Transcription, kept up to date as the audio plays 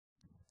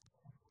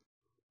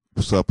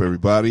What's up,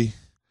 everybody?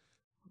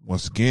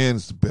 Once again,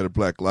 it's the Better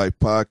Black Life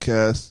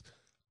podcast.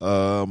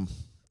 Brother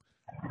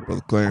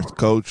Clarence, the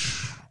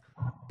coach,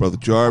 Brother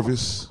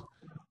Jarvis.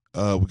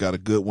 We got a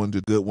good one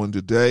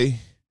today.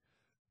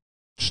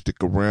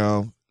 Stick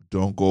around.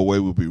 Don't go away.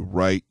 We'll be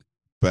right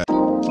back.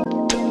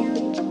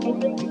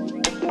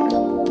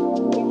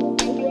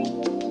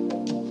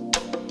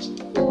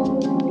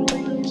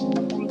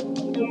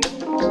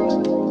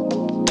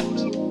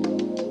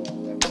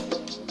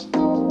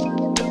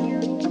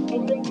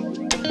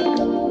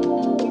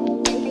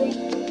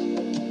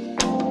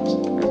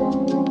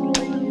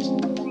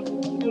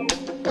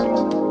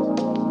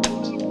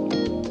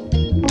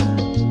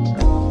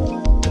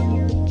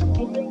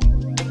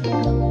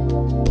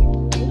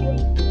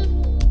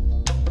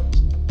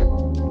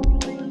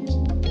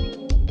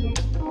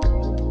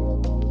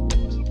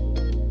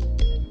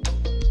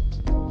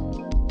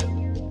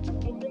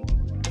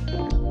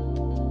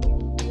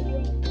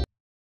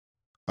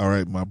 All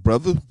right, my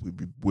brother,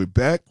 we're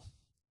back.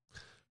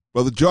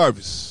 Brother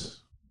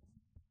Jarvis.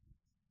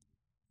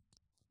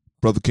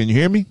 Brother, can you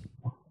hear me?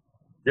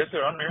 Yes,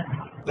 sir, I'm here.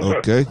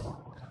 Okay.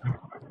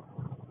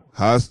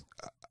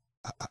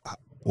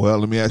 Well,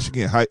 let me ask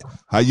you again.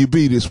 How you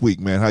be this week,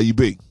 man? How you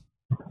be?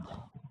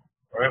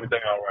 Everything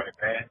all right,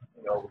 man.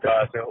 You know, with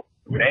God's help.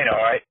 If it ain't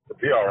all right,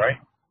 it'll be all right.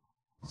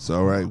 It's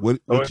all right.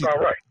 It's all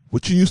right.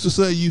 What you used to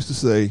say? You used to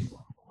say,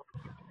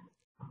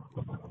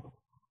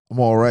 I'm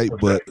all right,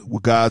 but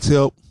with God's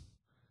help,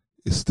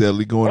 it's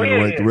steadily going in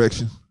the right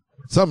direction.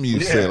 Something you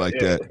say like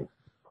that.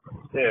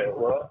 Yeah,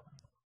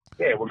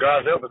 with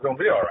God's help, it's going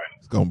to be all right.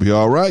 It's going to be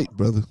all right,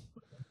 brother.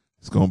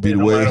 It's going to be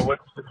the way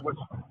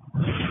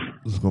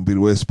it's going to be the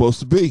way it's supposed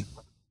to be.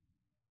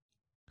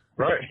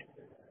 Right.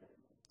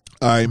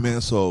 All right, man.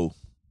 So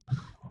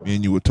me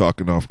and you were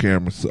talking off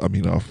camera.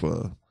 Off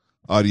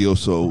audio.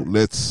 So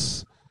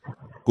let's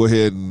go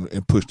ahead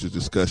and push the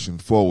discussion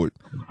forward.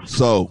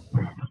 So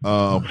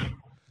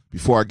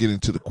before I get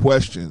into the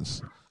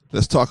questions,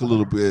 let's talk a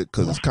little bit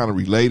because it's kind of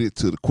related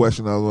to the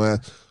question I was going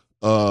to ask.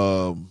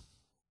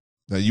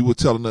 Now, you were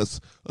telling us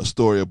a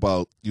story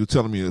about, you were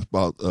telling me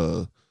about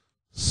a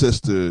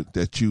sister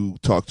that you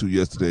talked to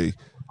yesterday,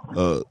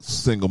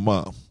 single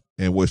mom,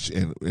 and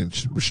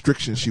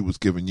restrictions she was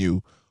giving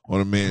you on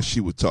a man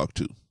she would talk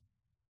to.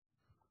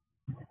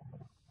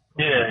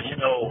 Yeah,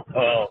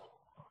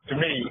 to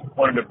me,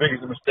 one of the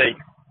biggest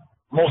mistakes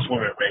most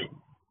women make,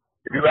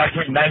 if you ask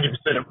me,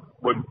 90% of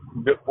one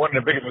of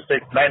the biggest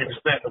mistakes 90%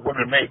 of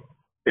women make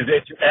is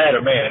that you add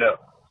a man up,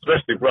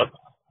 especially brothers.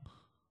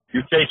 You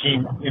take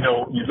him, you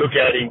look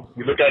at him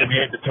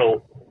head to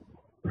toe.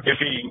 If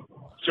he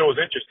shows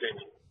interest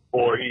in you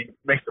or he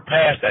makes a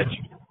pass at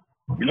you,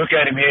 you look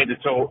at him head to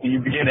toe and you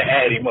begin to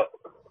add him up.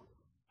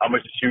 How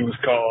much his shoes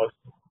cost,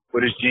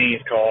 what his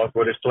jeans cost,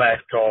 what his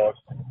slacks cost,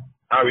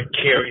 how he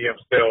carry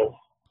himself.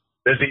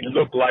 Does he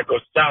look like or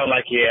sound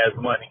like he has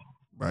money?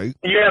 Right.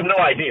 And you have no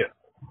idea.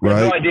 You right.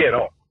 have no idea at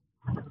all.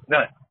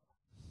 None.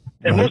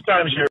 And most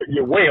times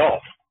you're way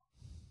off.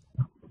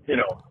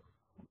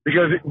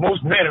 Because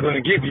most men are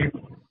going to give you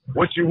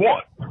what you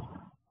want.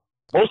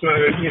 Most men,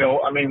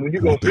 when you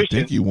go fishing. They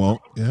think you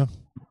won't, yeah.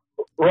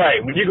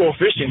 Right. When you go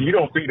fishing, you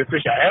don't feed the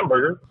fish a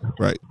hamburger.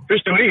 Right.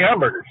 Fish don't eat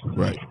hamburgers.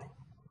 Right.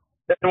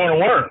 They want to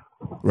learn.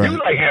 Right. You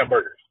like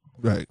hamburgers.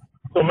 Right.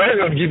 So man's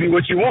going to give you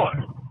what you want.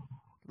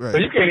 Right. So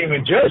you can't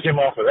even judge him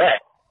off of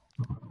that,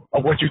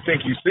 of what you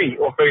think you see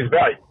or face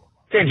value.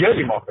 You can't judge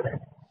him off of that.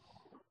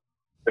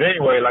 But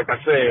anyway, like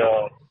I say,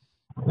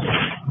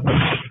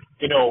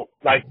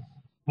 like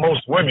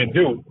most women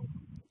do,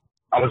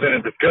 I was in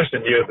a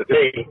discussion the other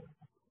day,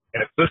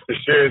 and a sister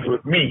shares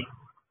with me,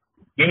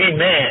 any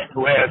man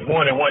who has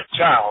more than one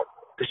child,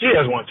 because she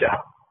has one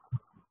child,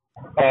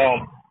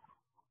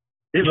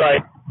 he's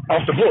like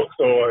off the books,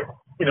 or,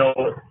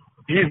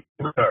 he's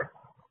with her.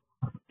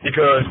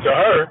 Because to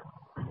her,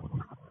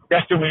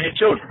 that's too many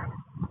children.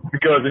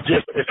 Because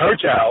it's her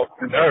child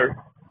and her.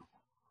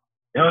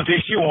 The only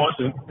thing she wants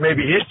is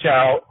maybe his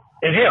child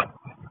and him.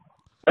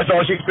 That's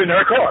all she can fit in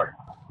her car.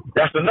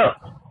 That's enough.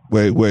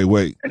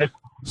 Wait.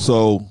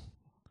 So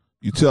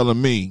you telling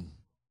me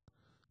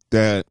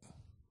that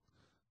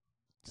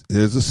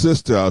there's a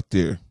sister out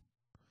there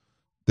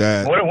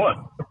that more than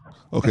one.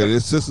 Okay,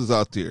 there's sisters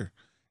out there,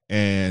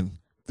 and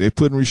they're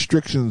putting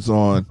restrictions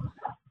on.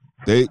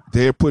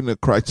 They're putting a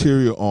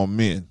criteria on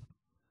men,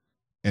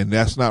 and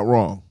that's not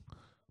wrong.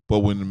 But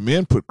when the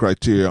men put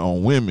criteria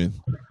on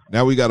women,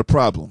 now we got a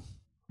problem.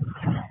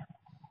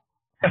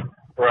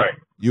 Right.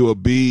 You a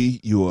B,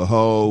 you a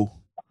hoe,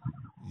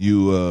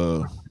 you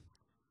a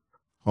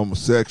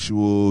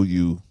homosexual,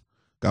 you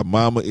got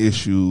mama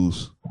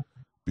issues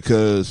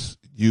because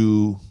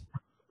you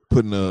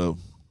putting a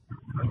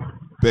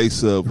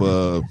base of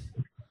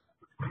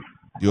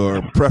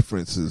your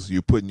preferences.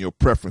 You're putting your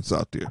preference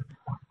out there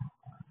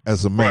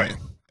as a man. Right.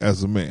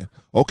 As a man.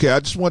 Okay, I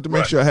just wanted to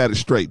make sure I had it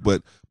straight,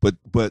 but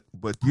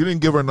you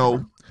didn't give her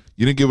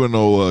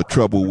no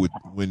trouble with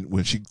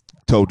when she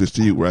told this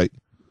to you, right?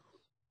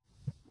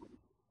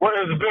 Well,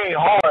 it was very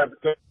hard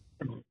because,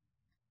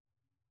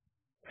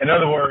 in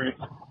other words,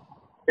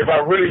 if I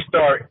really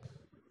start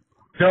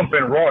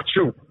dumping raw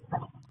truth,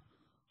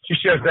 she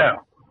shuts down.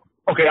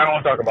 Okay, I don't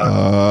want to talk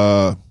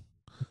about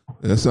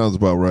it. That sounds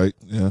about right.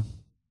 Yeah.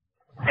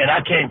 And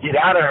I can't get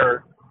out of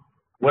her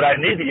what I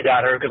need to get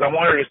out of her because I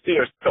want her to see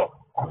herself.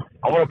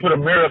 I want to put a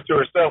mirror up to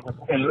herself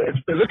and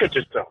look at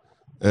yourself.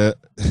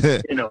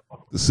 You know,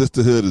 the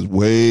sisterhood is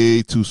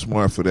way too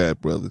smart for that,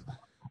 brother.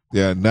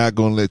 They are not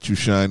going to let you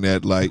shine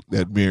that light,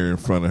 that mirror in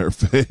front of her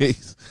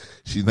face.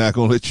 She's not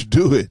going to let you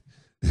do it.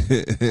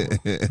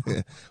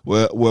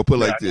 well, put it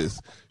like this: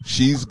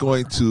 she's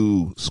going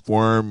to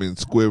squirm and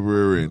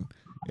squiver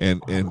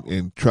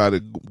and try to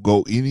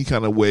go any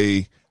kind of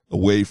way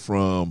away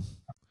from,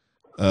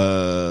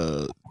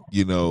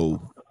 you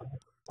know,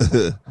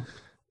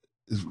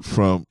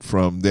 from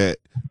that.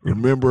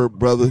 Remember,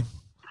 brother, I'm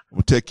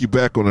gonna take you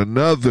back on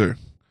another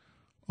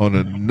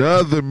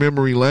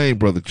memory lane,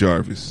 brother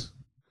Jarvis.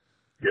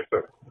 Yes,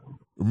 sir.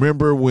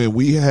 Remember when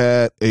we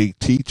had a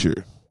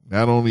teacher?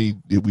 Not only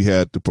did we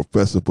have the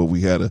professor, but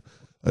we had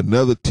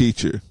another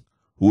teacher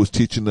who was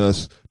teaching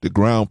us the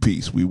ground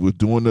piece. We were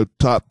doing the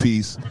top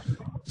piece,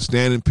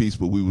 standing piece,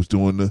 but we was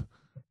doing the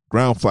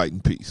ground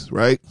fighting piece,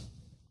 right?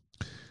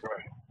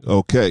 Right.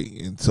 Okay,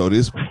 and so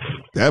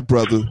that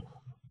brother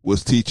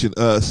was teaching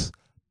us,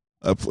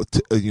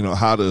 you know,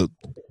 how to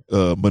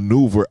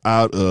maneuver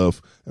out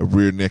of a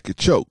rear naked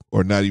choke,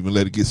 or not even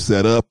let it get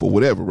set up or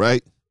whatever,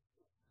 right?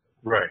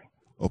 Right.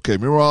 Okay,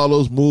 remember all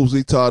those moves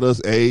he taught us,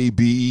 A,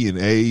 B, and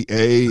A,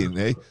 and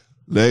A,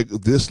 leg,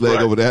 this leg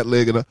right. over that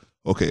leg, and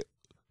okay,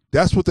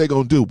 that's what they're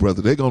gonna do,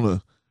 brother. They're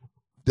gonna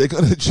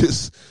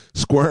just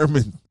squirm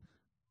and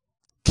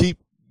keep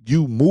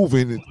you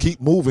moving and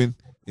keep moving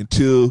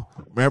until,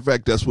 matter of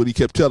fact, that's what he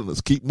kept telling us,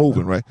 keep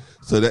moving, right?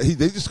 So that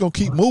they just gonna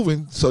keep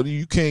moving so that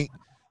you can't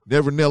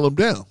never nail them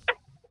down.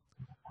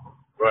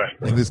 Right.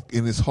 And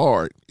it's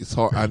hard. It's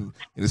hard, and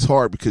it's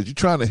hard because you're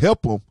trying to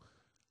help them,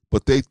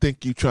 but they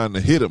think you're trying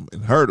to hit them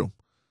and hurt them,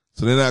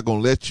 so they're not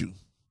gonna let you,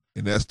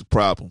 and that's the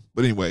problem.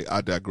 But anyway,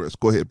 I digress.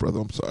 Go ahead, brother.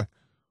 I'm sorry.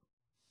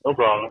 No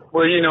problem.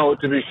 Well, you know,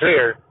 to be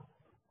fair,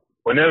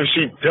 whenever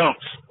she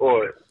dumps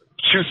or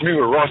shoots me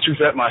with raw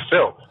truth at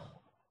myself,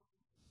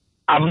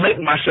 I make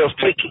myself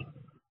take it,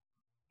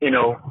 you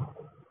know,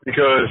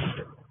 because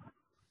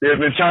there's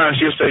been times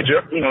she'll say,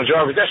 you know,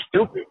 Jarvis, that's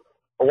stupid.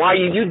 Or why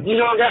you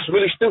know, that's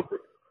really stupid.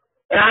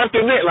 And I have to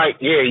admit, like,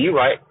 yeah, you're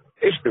right.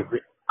 It's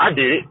stupid. I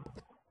did it.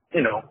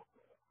 You know,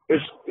 it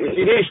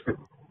is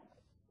stupid.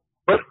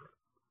 But,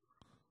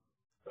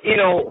 you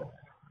know,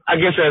 I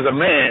guess as a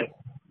man,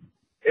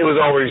 it was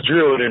always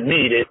drilled in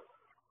me that,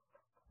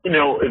 you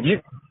know, if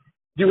you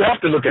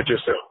have to look at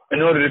yourself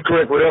in order to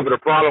correct whatever the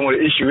problem or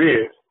the issue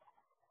is.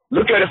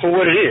 Look at it for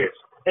what it is,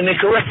 and then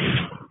correct it.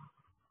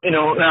 You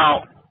know,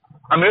 now,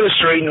 I'm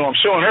illustrating or I'm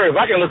showing her, if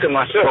I can look at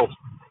myself,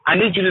 I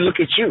need you to look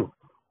at you.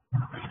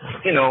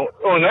 You know,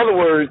 or in other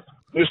words,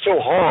 you're so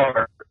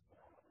hard,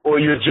 or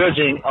you're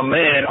judging a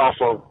man off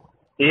of,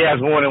 he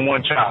has more than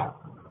one child.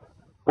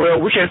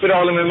 Well, we can't fit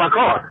all of them in my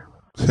car.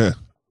 And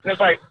it's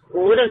like,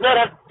 well, what does that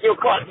have to your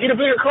car? Get a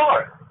bigger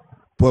car.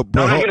 But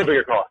get a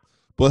bigger car.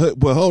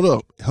 But hold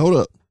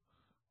up.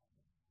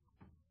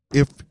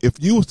 If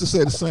you was to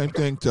say the same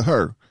thing to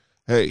her,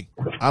 hey,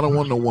 I don't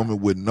want no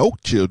woman with no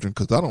children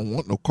because I don't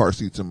want no car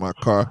seats in my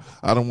car.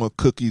 I don't want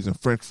cookies and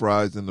French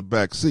fries in the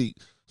back seat,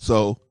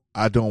 so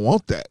I don't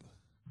want that.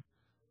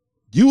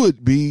 You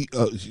would be,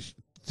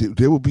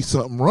 there would be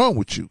something wrong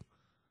with you.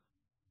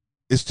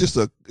 It's just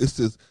the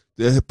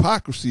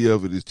hypocrisy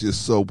of it is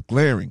just so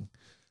glaring.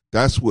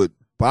 That's what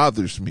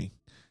bothers me,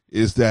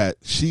 is that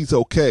she's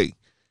okay,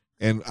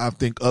 and I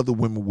think other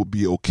women would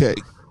be okay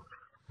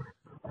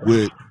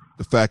with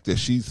the fact that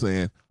she's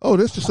saying, "Oh,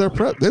 that's just her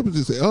preference." They would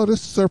just say, "Oh,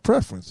 this is her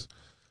preference."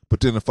 But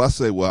then if I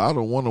say, "Well, I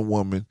don't want a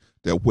woman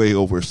that weigh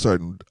over a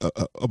certain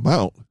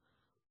amount,"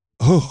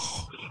 I'll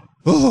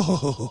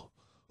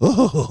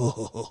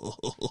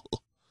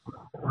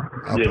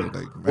be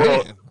like, man.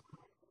 Well,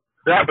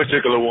 that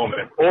particular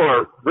woman,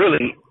 or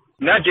really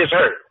not just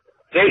her,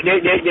 they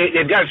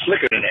got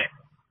slicker than that.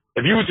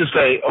 If you was to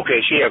say,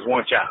 "Okay, she has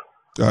one child,"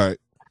 all right,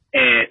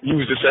 and you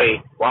was to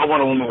say, "Well, I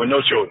want a woman with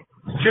no children,"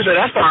 she'll say,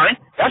 "That's fine.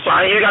 That's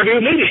fine. You ain't got to be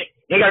with me then.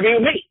 You ain't got to be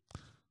with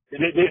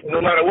me."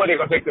 No matter what, they're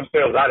going to take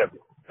themselves out of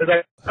it.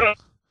 Like,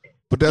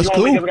 but that's you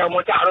cool. only got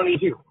one child. I don't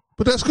need you.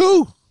 But that's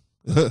cool.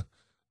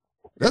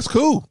 That's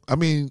cool. I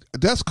mean,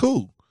 that's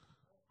cool.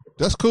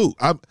 That's cool.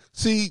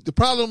 See, the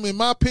problem, in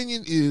my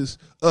opinion, is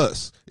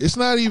us. It's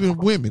not even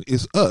women.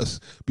 It's us.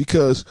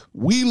 Because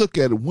we look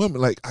at a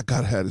woman like, I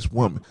got to have this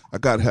woman. I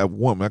got to have a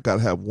woman. I got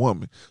to have a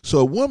woman. So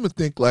a woman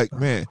think like,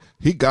 man,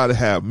 he got to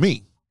have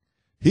me.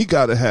 He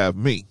got to have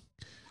me.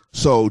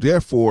 So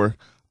therefore,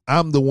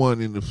 I'm the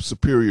one in the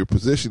superior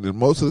position. And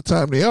most of the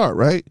time they are,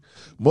 right?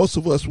 Most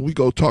of us, when we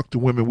go talk to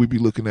women, we be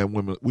looking at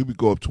women. We would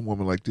go up to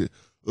women like this.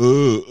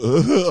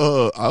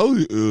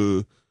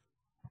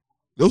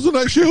 Those are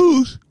nice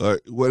shoes, or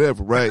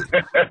whatever, right?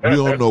 We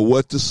don't know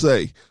what to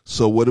say.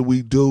 So what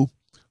do?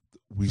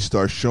 We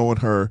start showing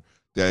her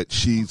that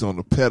she's on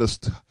the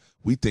pedestal.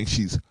 We think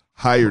she's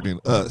higher than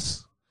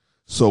us.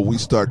 So we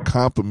start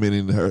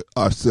complimenting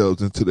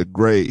ourselves into the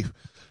grave.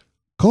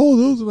 Cole,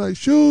 those are nice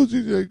shoes.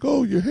 You like,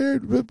 oh, your hair.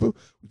 We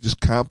just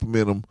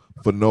compliment them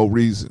for no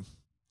reason,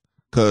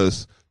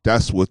 because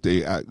that's what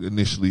they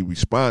initially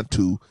respond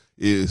to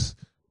is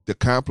the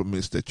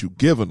compliments that you're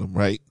giving them,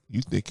 right?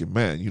 You thinking,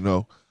 man, I'm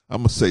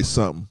going to say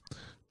something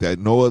that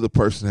no other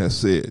person has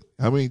said.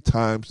 How many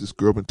times this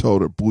girl been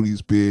told her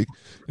booty's big?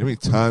 How many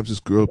times this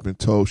girl been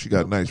told she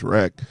got a nice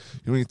rack?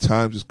 How many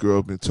times this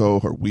girl been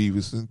told her weave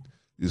is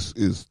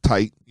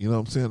tight? You know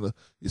what I'm saying?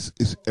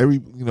 It's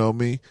every, you know what I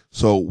mean?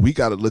 So we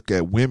got to look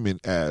at women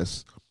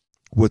as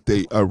what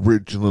they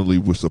originally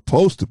were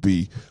supposed to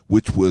be,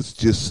 which was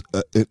just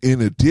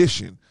in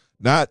addition,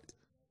 not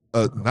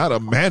a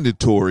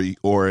mandatory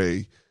or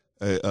a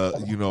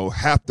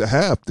have to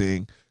have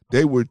thing.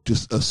 They were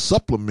just a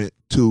supplement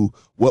to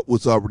what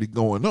was already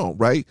going on,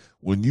 right?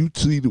 When you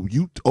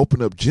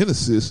open up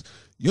Genesis,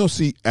 you don't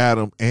see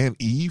Adam and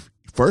Eve.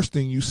 First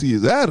thing you see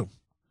is Adam.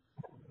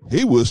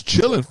 He was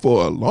chilling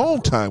for a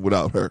long time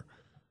without her.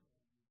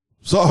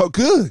 It's all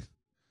good.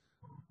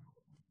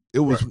 It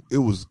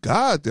was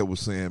God that was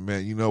saying,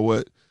 man, you know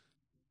what?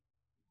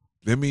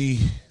 Let me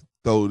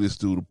throw this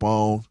dude a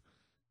bone,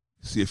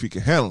 see if he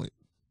can handle it.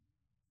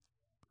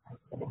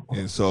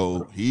 And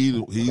so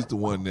he's the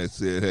one that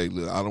said, hey,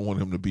 look, I don't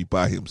want him to be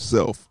by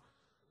himself.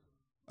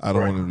 I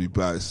don't want him to be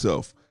by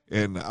himself.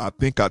 And I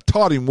think I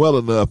taught him well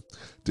enough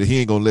that he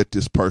ain't going to let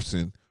this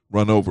person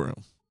run over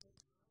him.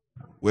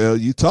 Well,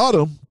 you taught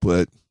him,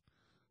 but,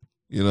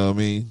 you know what I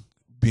mean,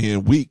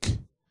 being weak,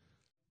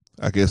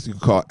 I guess you can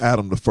call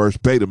Adam the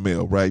first beta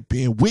male, right?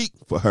 Being weak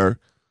for her,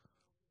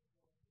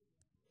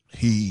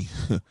 he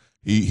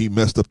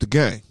messed up the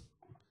game,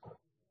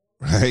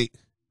 right?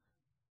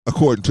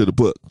 According to the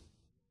book.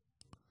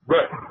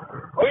 Right.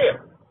 Oh yeah.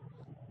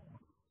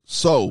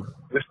 So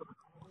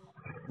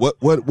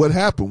what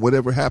happened?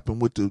 Whatever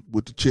happened with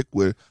the chick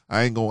where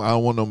I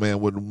don't want no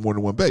man with more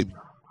than one baby.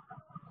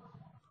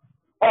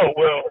 Oh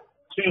well,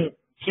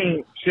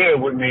 she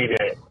shared with me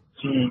that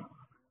she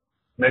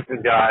met this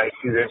guy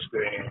she's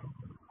interested in,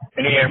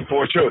 and he had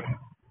 4 children.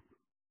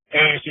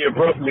 And she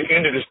abruptly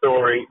ended the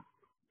story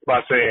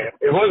by saying,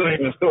 it wasn't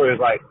even a story, it's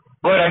like,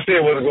 but I said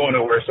it wasn't going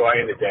nowhere, so I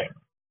ended that.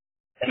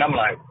 And I'm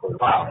like,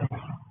 wow,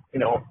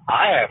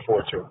 I have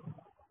 4 children.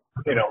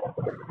 They're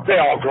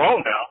all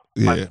grown now.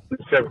 Yeah. My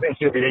 17,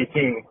 she'll be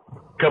 18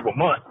 a couple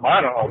months.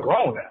 Mine are all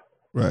grown now.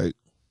 Right.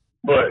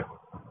 But,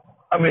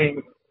 I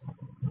mean,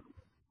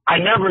 I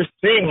never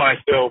seen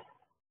myself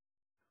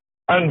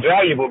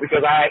unvaluable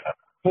because I had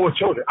 4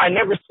 children. I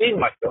never seen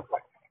myself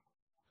like that.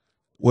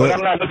 Well, but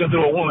I'm not looking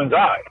through a woman's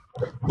eye.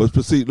 But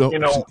see,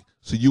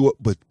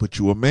 but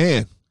you're a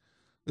man.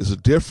 There's a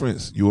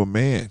difference. You're a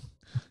man.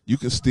 You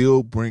can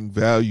still bring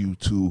value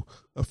to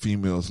a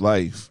female's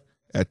life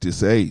at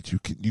this age. You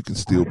can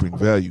still bring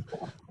value.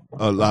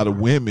 A lot of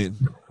women,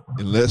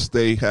 unless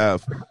they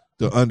have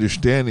the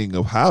understanding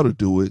of how to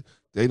do it,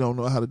 they don't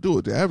know how to do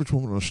it. The average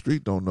woman on the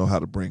street don't know how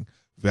to bring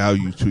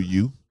value to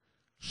you,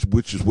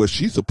 which is what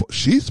she's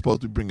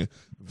supposed to be bringing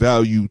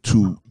value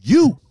to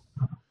you.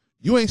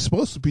 You ain't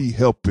supposed to be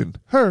helping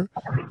her.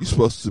 She's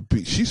supposed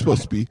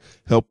to be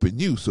helping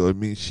you. So it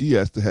means she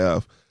has to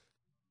have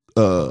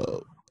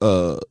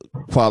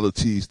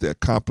qualities that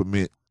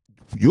complement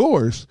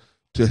yours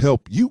to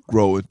help you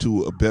grow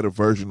into a better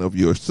version of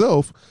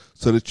yourself,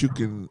 so that you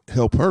can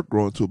help her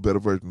grow into a better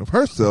version of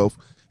herself,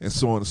 and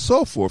so on and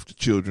so forth to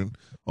children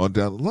on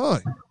down the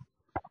line.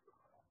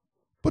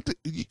 But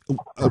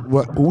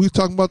what we were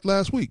talking about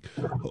last week,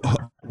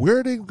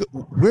 where do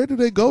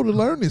they go to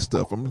learn this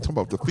stuff? I'm talking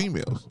about the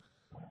females.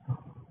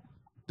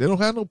 They don't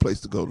have no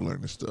place to go to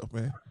learn this stuff,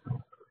 man.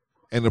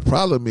 And the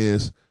problem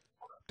is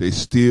they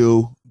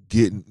still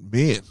getting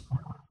men.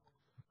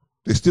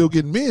 They're still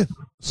getting men.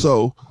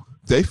 So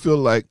they feel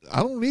like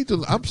I don't need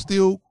to.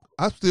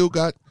 I still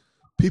got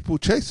people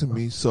chasing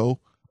me, so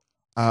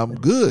I'm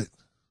good,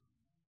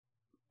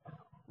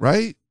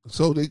 right?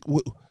 So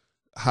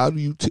how do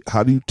you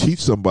teach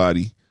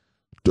somebody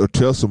or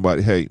tell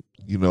somebody, hey,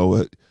 you know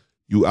what,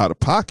 you out of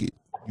pocket?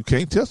 You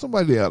can't tell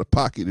somebody they're out of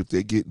pocket if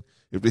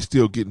they're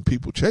still getting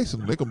people chasing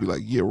them. They're gonna be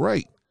like, yeah,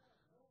 right.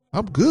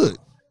 I'm good.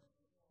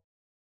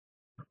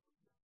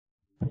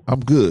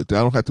 I'm good.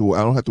 I don't have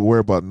to worry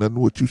about nothing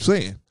what you're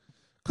saying,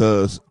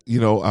 because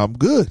I'm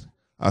good.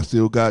 I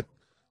still got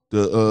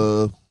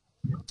the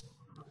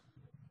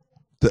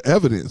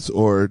evidence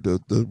or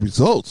the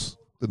results,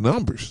 the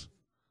numbers.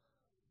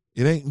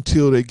 It ain't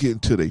until they get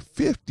into their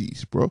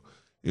 50s, bro.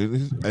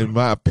 In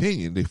my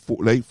opinion, they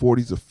late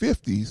 40s or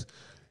 50s,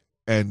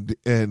 and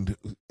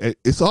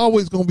it's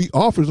always going to be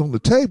offers on the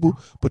table.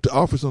 But the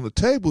offers on the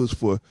table is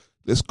for,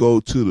 let's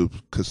go to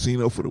the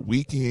casino for the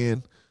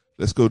weekend.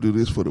 Let's go do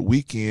this for the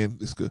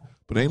weekend. Let's go.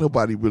 But ain't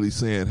nobody really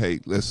saying, hey,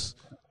 let's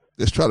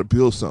try to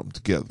build something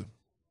together,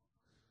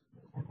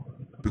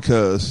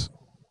 because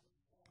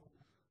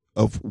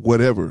of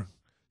whatever.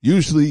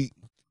 Usually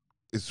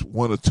it's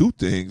one of two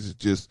things. It's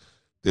just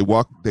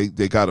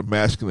they got a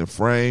masculine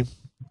frame,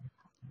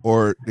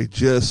 or they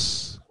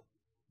just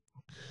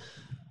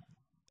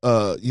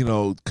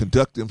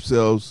conduct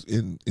themselves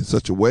in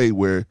such a way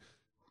where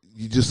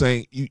you just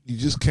ain't you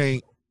just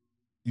can't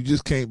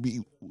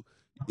be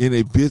in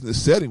a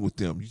business setting with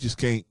them. You just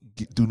can't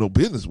do no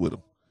business with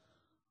them,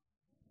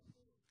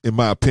 in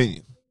my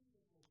opinion.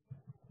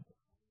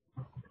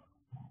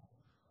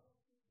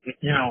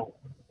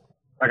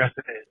 Like I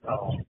said,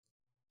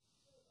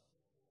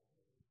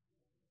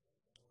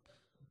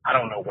 I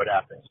don't know what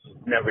happened.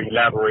 Never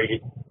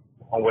elaborated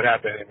on what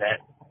happened in that.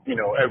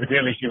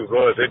 Evidently she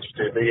was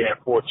interested. They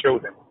had 4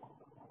 children.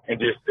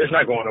 And it's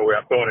not going nowhere.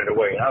 I'm throwing it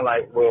away. And I'm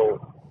like,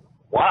 well,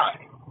 why?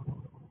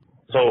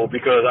 So,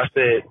 because I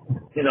said,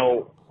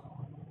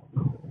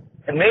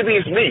 and maybe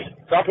it's me.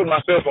 So I put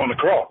myself on the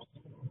cross.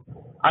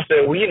 I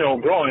said, well,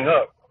 growing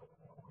up,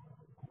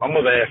 my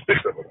mother had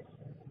 6 of us,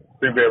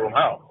 3-bedroom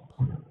house.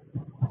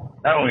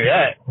 Not only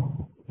that,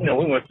 we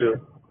went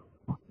to,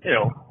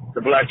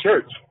 the black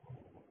church.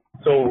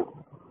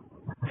 So,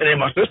 and then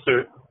my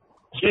sister,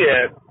 she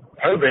had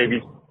her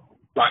babies,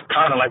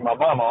 kind of like my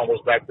mama,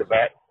 almost back to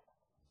back.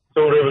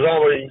 So there was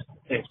always,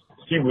 and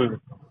she was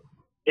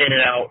in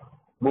and out,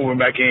 moving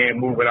back in,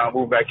 moving out,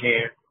 moving back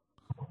in.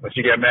 When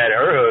she got mad at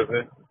her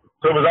husband.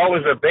 So it was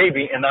always a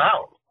baby in the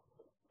house.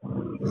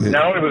 Yeah.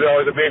 Not only was there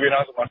always a baby in the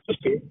house with my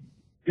sister,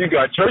 you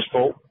got church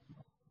folk.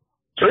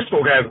 Church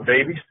folk have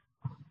babies.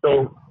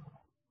 So,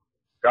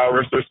 God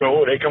rest her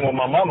soul, they come on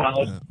my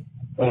mama's house.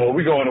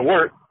 We going to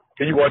work.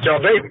 Can you watch our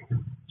baby?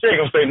 She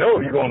ain't going to say no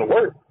if you're going to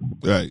work.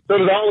 Right. So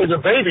there's always a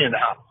baby in the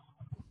house.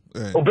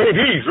 Right. Or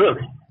babies,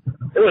 really.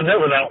 It was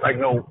never like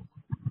no,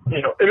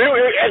 at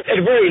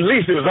the very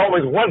least, it was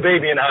always one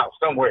baby in the house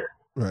somewhere.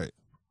 Right.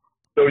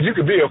 So you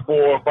could be a 4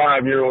 or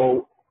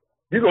 5-year-old.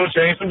 You're going to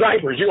change some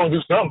diapers. You're going to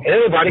do something.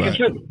 Everybody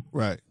contribute.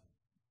 Right.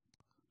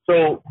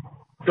 So,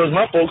 because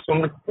my folks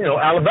from,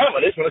 Alabama,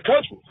 they're from the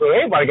country. So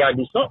everybody got to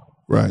do something.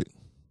 Right.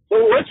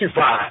 So we'll let you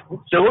 5.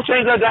 So we'll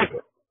change that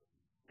diaper.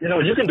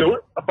 You can do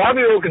it. A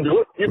 5-year-old can do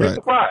it. You'd be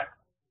surprised.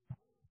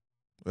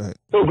 Right.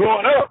 So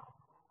growing up,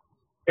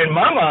 in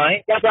my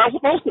mind, that's how it's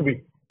supposed to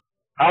be.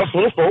 House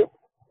full of folk,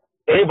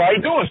 everybody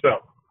doing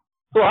stuff.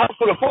 So a house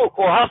full of folk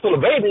or a house full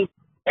of babies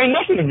ain't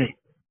nothing to me.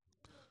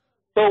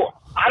 So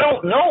I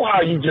don't know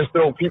how you just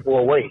throw people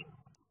away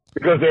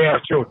because they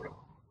have children.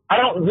 I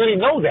don't really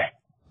know that.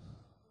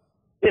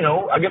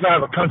 I guess I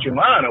have a country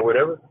mind or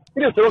whatever.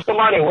 You just throw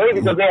somebody away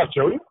because they have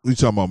children. You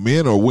talking about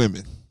men or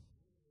women?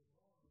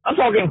 I'm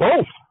talking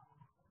both.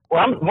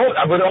 Well, I'm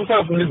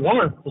talking from this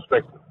woman's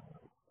perspective.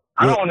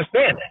 I don't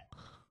understand that.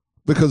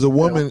 Because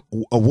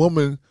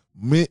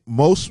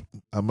most,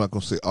 I'm not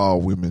going to say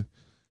all women,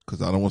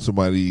 because I don't want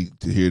somebody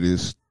to hear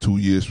this 2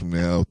 years from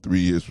now, 3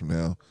 years from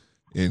now,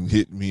 and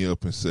hit me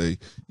up and say,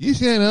 you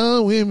said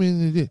all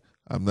women.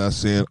 I'm not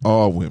saying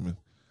all women,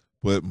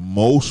 but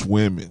most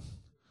women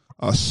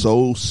are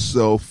so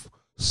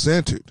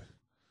self-centered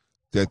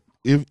that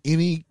if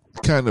any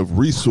kind of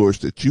resource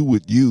that you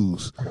would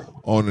use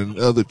on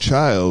another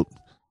child,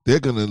 they're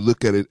going to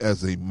look at it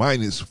as a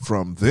minus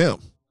from them.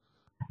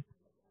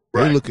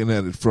 They're looking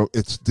at it from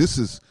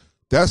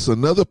that's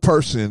another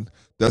person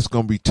that's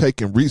going to be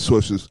taking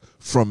resources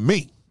from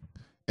me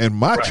and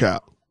my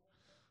child.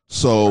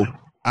 So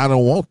I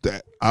don't want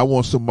that. I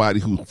want somebody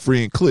who's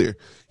free and clear.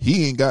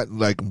 He ain't got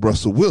like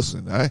Russell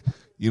Wilson.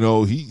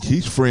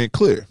 He's free and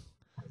clear.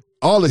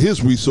 All of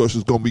his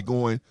resources going to be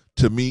going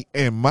to me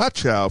and my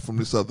child from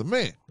this other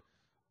man.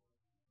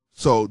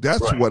 So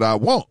that's what I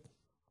want.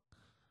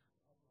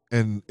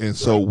 And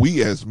so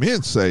we as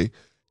men say,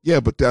 yeah,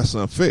 but that's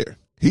unfair.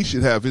 He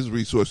should have his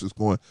resources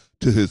going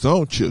to his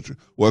own children.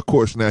 Well, of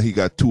course, now he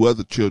got 2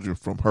 other children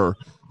from her,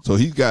 so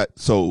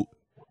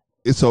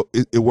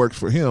it works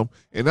for him.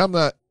 And I'm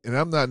not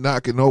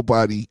knocking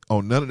nobody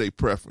on none of their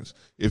preference.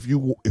 If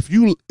you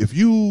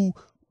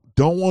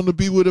don't want to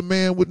be with a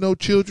man with no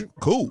children,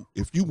 cool.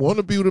 If you want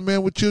to be with a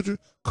man with children,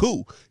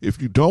 cool. If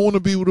you don't want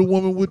to be with a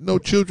woman with no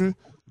children,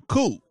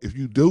 cool. If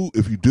you do,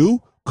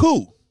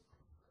 cool.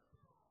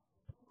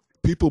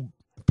 People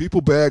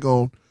bag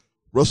on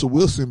Russell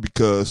Wilson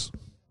because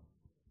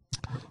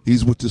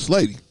he's with this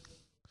lady.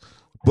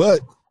 But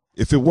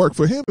if it worked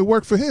for him, it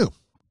worked for him.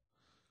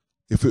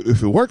 If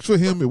it works for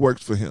him, it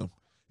works for him.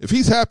 If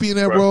he's happy in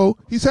that role,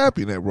 he's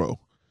happy in that role.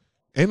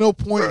 Ain't no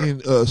point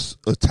in us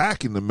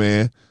attacking the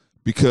man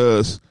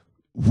because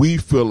we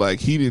feel like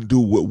he didn't do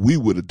what we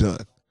would have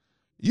done.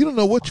 You don't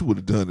know what you would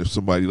have done if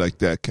somebody like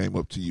that came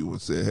up to you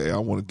and said, "Hey, I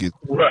want to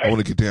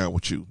get down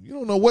with you." You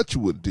don't know what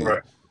you would have did.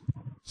 Right.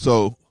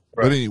 So,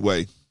 but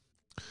anyway,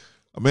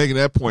 I'm making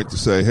that point to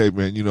say, hey,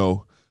 man,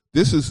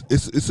 this is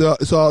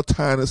it's all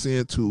tying us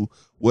into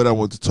what I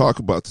want to talk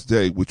about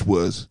today, which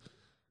was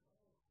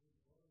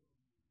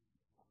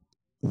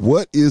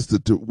what is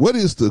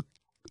the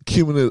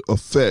cumulative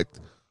effect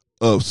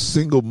of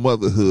single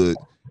motherhood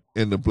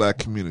in the black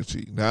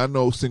community. Now I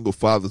know single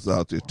fathers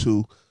out there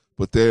too,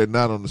 but they're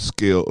not on the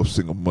scale of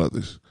single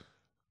mothers.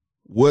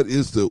 What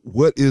is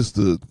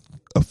the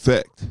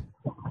effect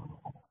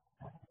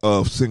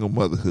of single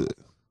motherhood?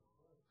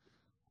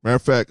 Matter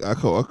of fact, I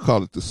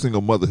call it the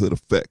single motherhood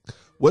effect.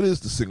 What is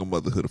the single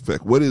motherhood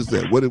effect? What is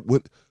that?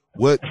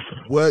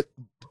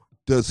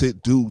 does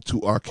it do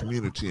to our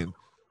community, and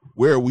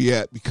where are we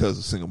at because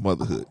of single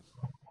motherhood?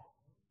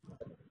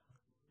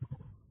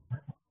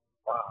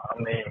 I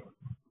mean,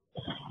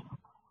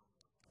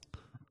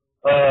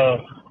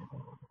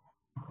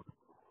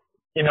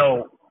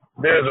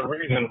 there's a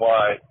reason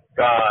why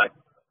God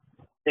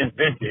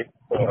invented,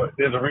 or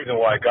there's a reason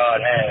why God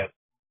has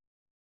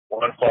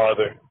one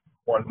father,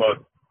 one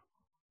mother.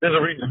 There's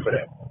a reason for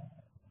that.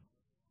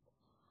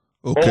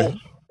 Okay.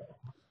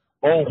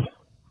 Both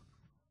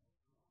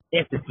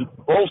entities,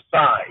 both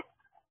sides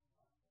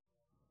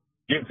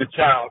give the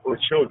child or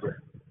children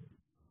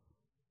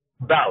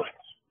balance.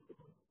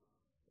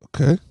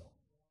 Okay.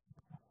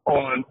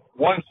 On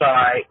one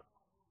side,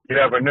 you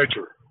have a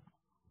nurturer.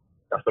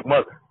 That's the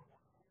mother.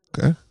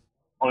 Okay.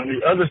 On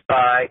the other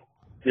side,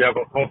 you have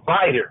a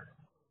provider.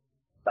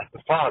 That's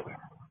the father.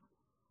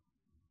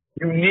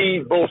 You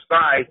need both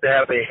sides to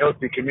have a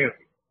healthy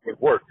community. It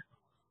works.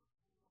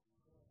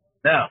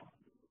 Now,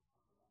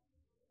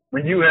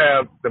 when you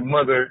have the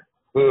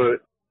motherhood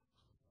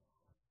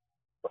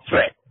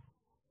effect,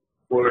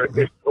 or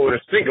the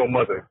single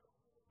motherhood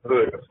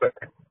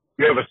effect,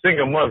 you have a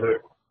single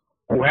mother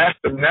who has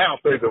to now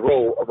play the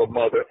role of a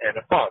mother and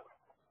a father,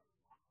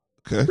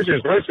 Okay. which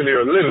is virtually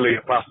or literally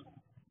impossible.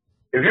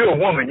 If you're a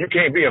woman, you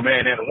can't be a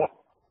man and a woman.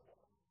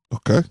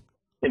 Okay.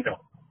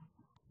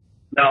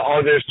 Now,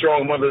 are there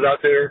strong mothers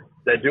out there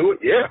that do it?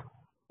 Yeah,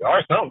 there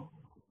are some.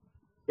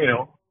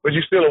 But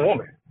you're still a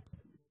woman,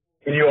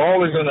 and you're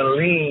always going to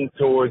lean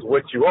towards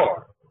what you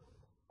are,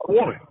 a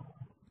woman.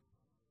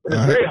 But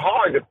it's very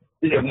hard to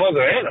be a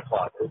mother and a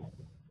father.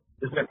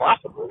 It's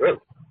impossible, really.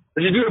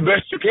 But you do the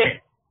best you can.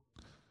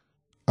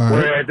 All right.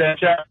 Whereas that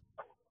child,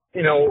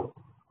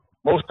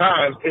 most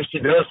times, if she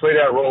does play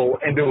that role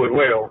and do it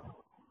well,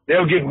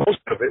 they'll get most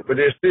of it, but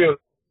they're still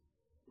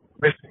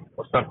missing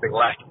or something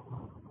lacking.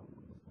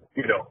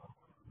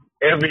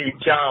 Every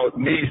child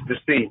needs to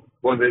see,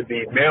 whether it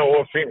be male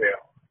or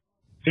female,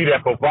 see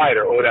that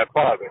provider or that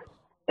father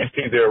and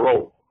see their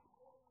role.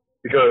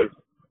 Because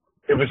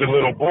if it's a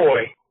little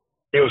boy,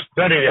 he'll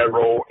study that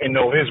role and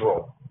know his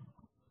role.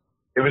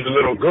 If it's a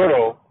little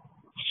girl,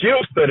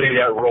 she'll study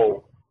that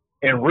role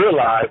and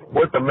realize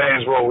what the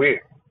man's role is.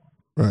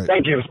 Right.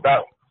 That gives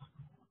balance.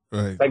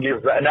 Right. That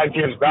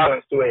gives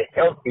balance to a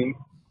healthy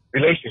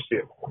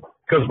relationship,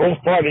 because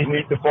both parties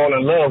need to fall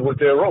in love with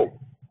their role.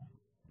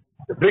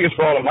 The biggest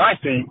problem I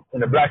see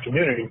in the black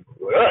community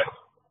with us,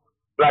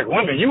 black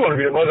women, you want to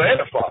be the mother and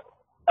the father.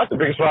 That's the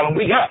biggest problem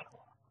we got.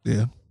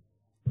 Yeah.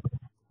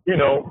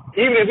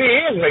 Even if he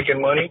is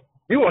making money,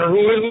 you want to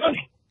rule his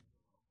money.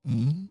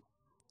 Mm-hmm.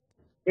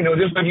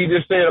 Just like you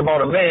just said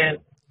about a man,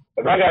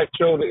 if I got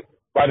children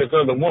by this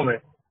other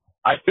woman,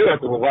 I still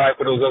have to provide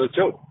for those other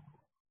children.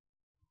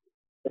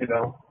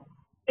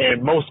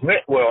 And most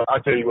men, well,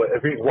 I'll tell you what,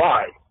 if he's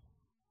wise,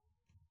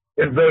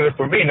 it's better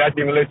for me not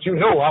to even let you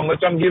know how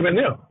much I'm giving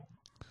them.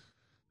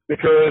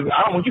 Because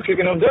I don't want you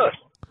kicking them dust.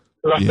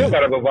 Because I still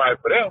got to provide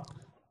for them.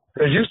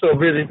 Because you're so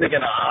busy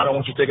thinking, I don't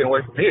want you taking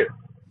away from here.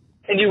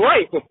 And you're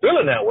right for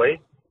feeling that way.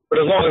 But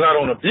as long as I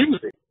don't abuse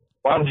it,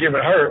 well, I'm giving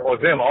her or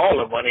them all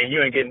the money and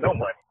you ain't getting no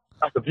money.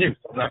 That's abuse.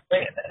 I'm not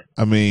saying that.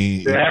 I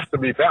mean, there has to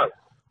be balance.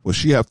 Well,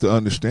 she have to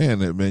understand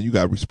that, man, you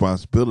got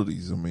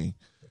responsibilities. I mean,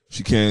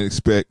 she can't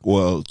expect,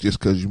 well, just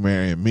because you're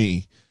marrying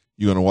me,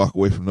 you're going to walk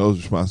away from those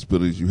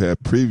responsibilities you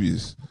had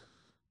previous.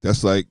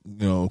 That's like,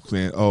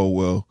 saying, oh,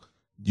 well,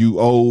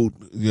 you owed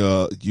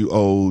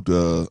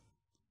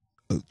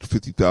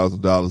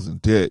 $50,000 in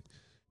debt,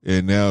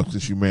 and now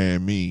since you're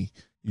marrying me,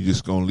 you're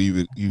just going to leave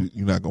it,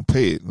 you're not going to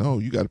pay it. No,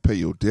 you got to pay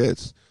your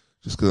debts.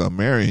 Just because I'm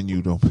marrying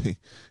you don't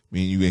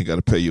mean you ain't got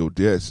to pay your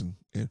debts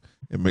and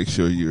make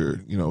sure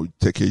you're,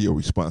 take care of your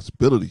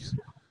responsibilities.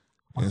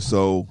 And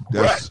so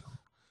that's,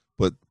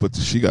 but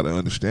she got to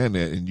understand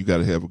that, and you got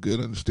to have a good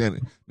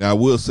understanding. Now, I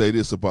will say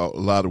this about a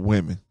lot of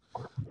women.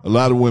 A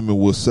lot of women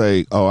will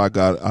say, oh, I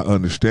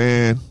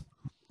understand.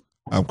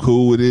 I'm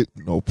cool with it.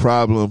 No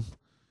problem.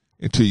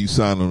 Until you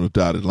sign on the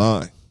dotted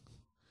line.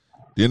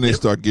 Then they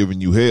start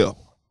giving you hell.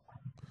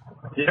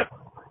 Yeah.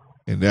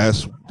 And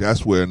that's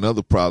where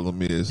another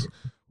problem is,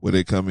 where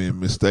they come in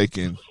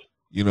mistaken,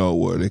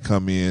 where they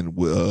come in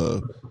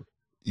with,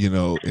 and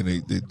they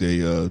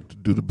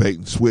do the bait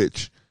and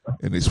switch,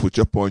 and they switch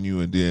up on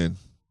you, and then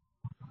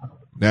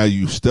now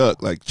you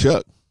stuck like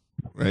Chuck,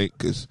 right?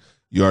 Because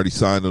you already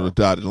signed on the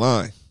dotted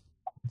line,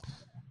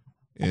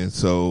 and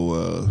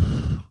so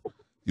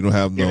you don't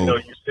have no. Even though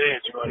you said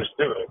you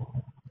understood.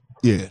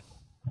 Yeah.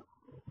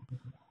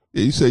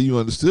 Yeah, you say you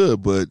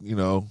understood, but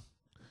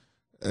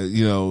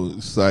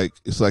it's like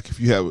if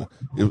you have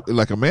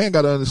like a man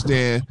got to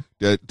understand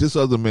that this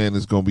other man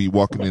is going to be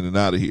walking in and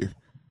out of here.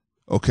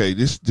 Okay,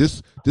 this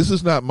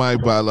is not my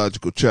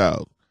biological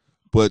child,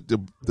 but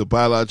the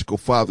biological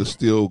father's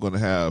still going to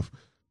have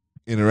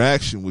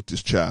interaction with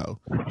this child.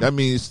 That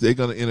means they're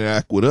going to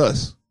interact with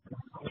us,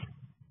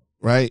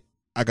 right?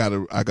 I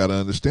gotta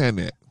understand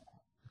that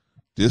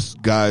this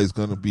guy is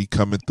going to be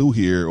coming through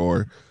here,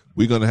 or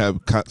we're going to have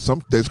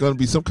there's going to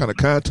be some kind of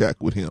contact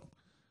with him.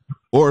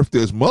 Or if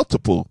there's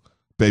multiple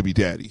baby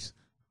daddies,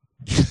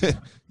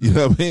 You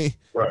know what I mean?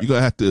 Right. You're going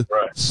to have to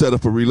Right. set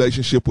up a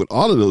relationship with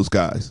all of those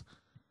guys.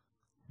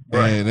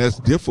 Right. And that's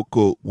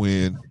difficult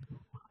when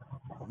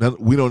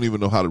we don't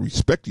even know how to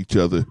respect each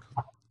other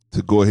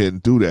to go ahead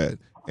and do that.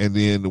 And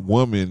then the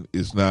woman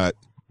is not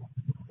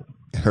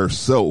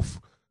herself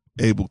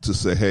able to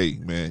say, hey,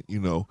 man, you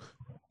know,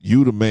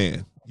 you the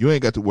man. You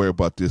ain't got to worry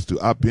about this,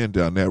 dude. I've been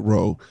down that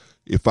road.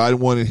 If I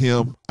wanted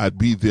him, I'd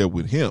be there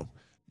with him.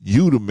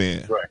 You the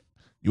man. Right.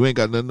 You ain't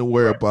got nothing to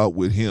worry about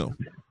with him.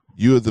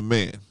 You're the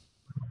man.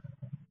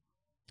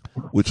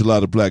 Which a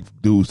lot of black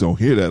dudes don't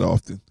hear that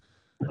often.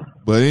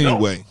 But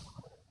anyway,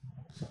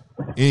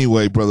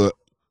 brother,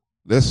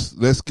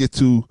 let's get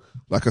to,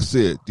 like I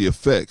said, the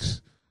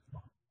effects.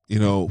 You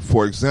know,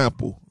 for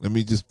example, let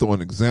me just throw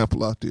an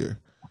example out there.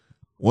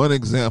 One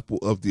example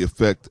of the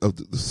effect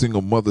of the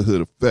single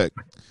motherhood effect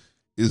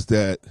is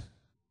that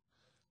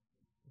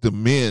the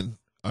men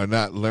are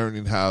not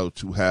learning how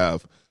to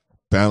have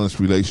balanced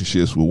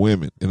relationships with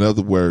women. In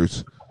other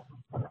words,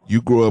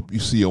 you grow up, you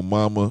see your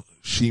mama,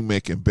 she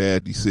making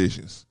bad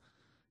decisions.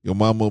 Your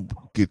mama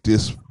get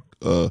this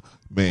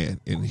man,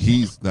 and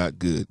he's not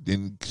good.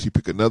 Then she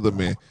pick another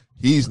man,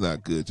 he's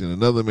not good. And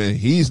another man,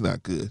 he's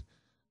not good.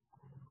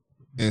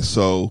 And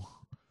so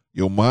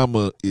your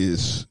mama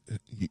is,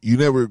 you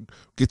never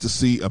get to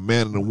see a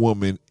man and a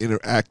woman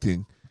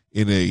interacting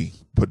in a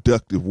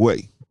productive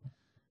way.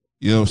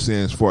 You know what I'm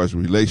saying? As far as a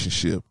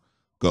relationship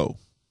go,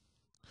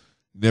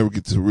 you never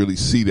get to really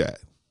see that.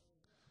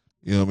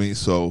 You know what I mean?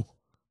 So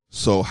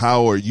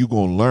how are you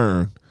going to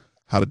learn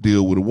how to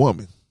deal with a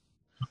woman?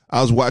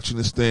 I was watching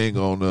this thing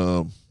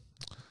on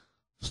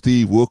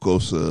Steve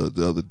Wilkos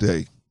the other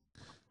day,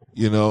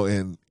 you know,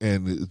 and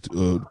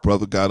the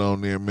brother got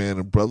on there, man,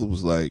 and brother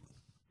was like,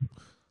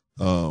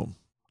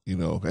 you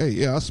know, hey,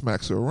 yeah, I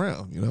smacks her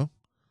around, you know.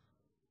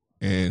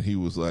 And he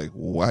was like,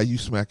 well, why are you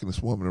smacking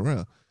this woman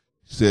around?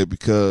 He said,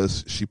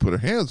 because she put her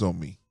hands on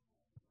me.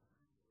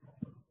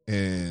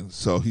 And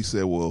so he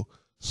said, well,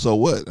 so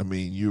what? I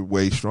mean, you're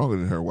way stronger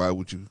than her. Why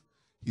would you?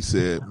 He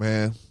said,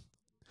 man,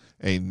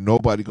 ain't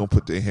nobody going to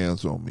put their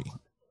hands on me.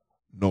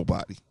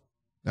 Nobody.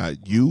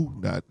 Not you,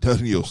 not none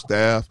of your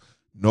staff,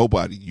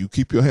 nobody. You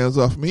keep your hands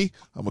off me,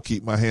 I'm going to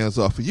keep my hands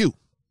off of you.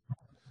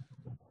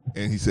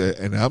 And he said,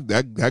 and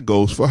that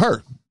goes for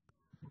her.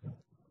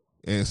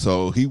 And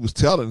so he was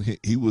telling him,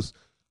 he was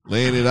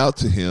laying it out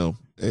to him,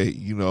 hey,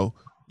 you know,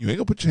 you ain't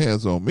going to put your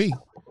hands on me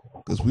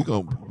because we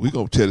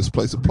gonna tear this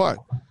place apart.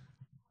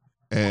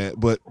 And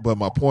but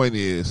my point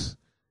is,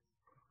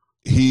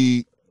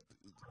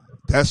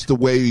 that's the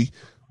way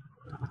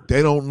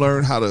they don't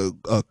learn how to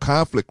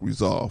conflict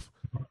resolve.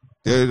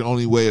 The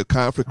only way of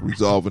conflict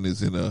resolving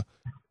is in a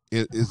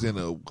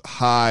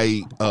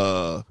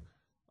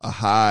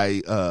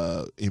high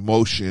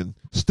emotion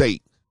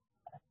state.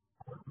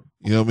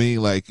 You know what I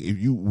mean? Like if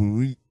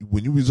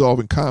when you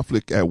resolving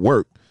conflict at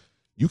work,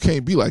 you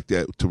can't be like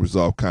that to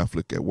resolve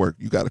conflict at work.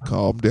 You got to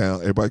calm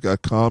down. Everybody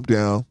got to calm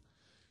down,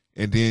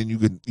 and then you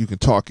can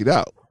talk it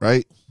out,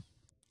 right?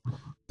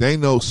 They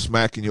know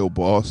smacking your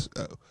boss.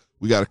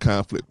 We got a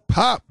conflict.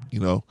 Pop, you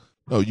know.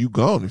 No, you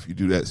gone if you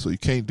do that. So you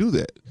can't do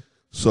that.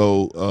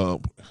 So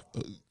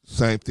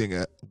same thing,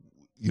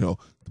 you know.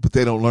 But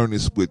they don't learn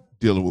this with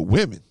dealing with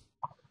women.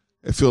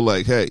 They feel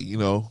like, hey, you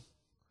know,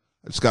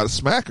 I just got to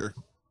smack her.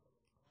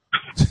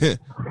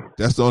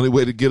 That's the only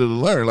way to get her to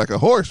learn, like a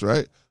horse,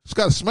 right? Just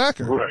got to smack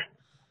her,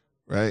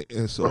 right?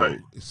 And so,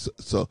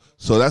 so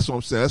that's what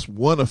I'm saying. That's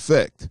one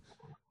effect.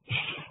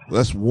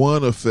 That's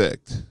one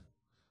effect.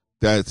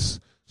 That's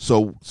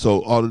so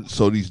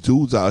these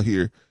dudes out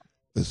here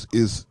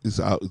is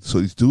out. So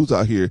these dudes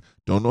out here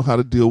don't know how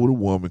to deal with a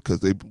woman because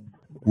they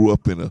grew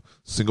up in a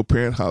single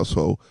parent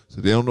household,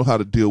 so they don't know how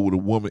to deal with a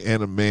woman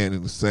and a man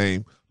in the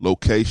same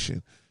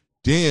location.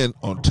 Then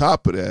on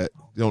top of that,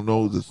 they don't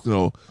know this, you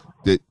know,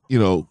 that, you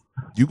know,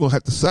 you're gonna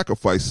have to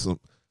sacrifice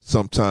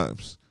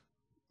sometimes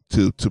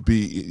to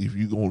be, if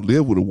you're gonna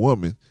live with a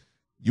woman,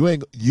 you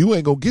ain't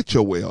gonna get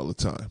your way all the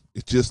time.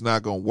 It's just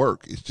not gonna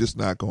work. It's just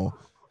not gonna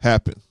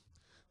happen.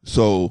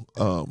 So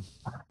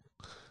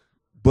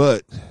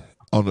but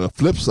on the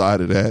flip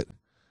side of that,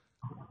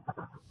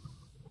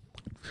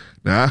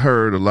 now I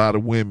heard a lot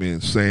of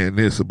women saying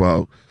this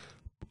about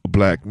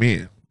black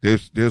men.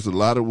 There's a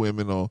lot of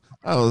women on.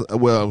 I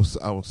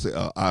would say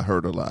I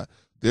heard a lot.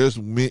 There's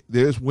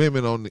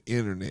women on the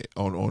internet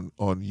on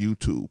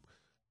YouTube,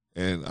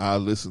 and I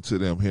listen to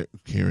them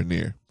here and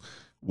there,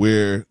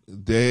 where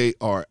they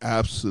are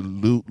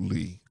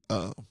absolutely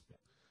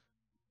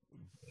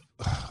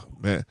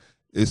man,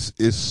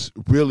 it's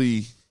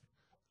really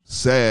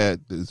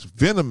sad. It's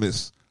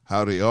venomous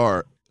how they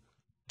are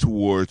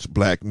towards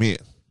black men.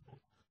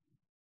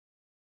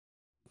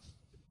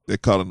 They're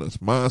calling us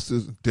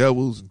monsters and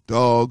devils and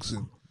dogs,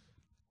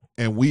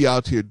 and we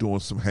out here doing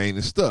some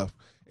heinous stuff.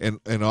 And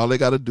all they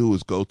got to do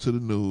is go to the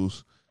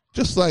news,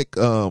 just like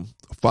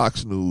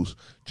Fox News.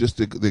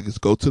 They just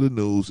go to the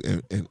news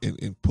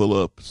and pull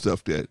up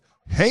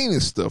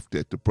heinous stuff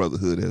that the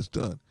Brotherhood has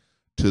done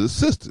to the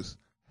sisters.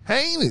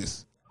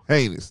 Heinous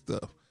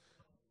stuff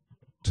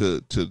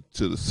to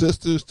the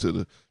sisters,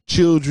 to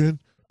children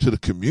to the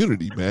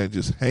community, man,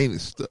 just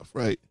heinous stuff,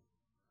 right?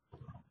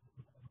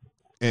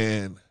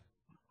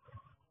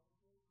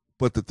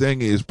 But the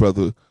thing is,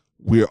 brother,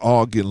 we're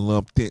all getting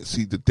lumped in.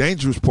 See, the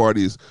dangerous part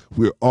is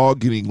we're all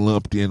getting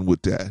lumped in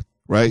with that,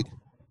 right?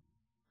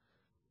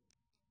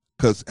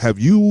 Because have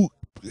you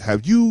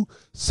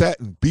sat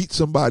and beat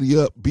somebody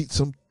up, beat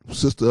some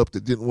sister up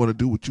that didn't want to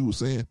do what you were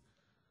saying?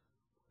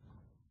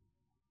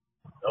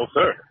 No,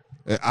 sir.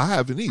 And I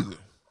haven't either.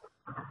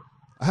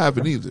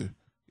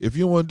 If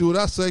you don't want to do it,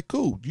 I say,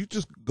 cool. You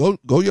just go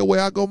your way,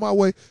 I go my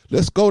way.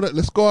 Let's go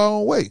our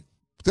own way.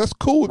 That's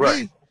cool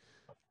with me.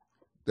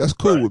 That's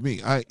cool with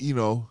me.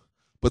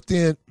 But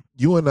then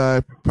you and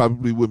I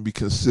probably wouldn't be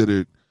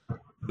considered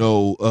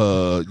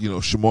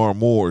Shamar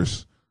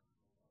Moores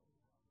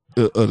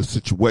of the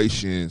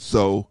situation.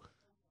 So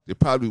they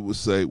probably would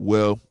say,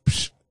 well,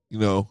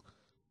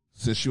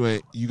 since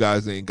you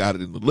guys ain't got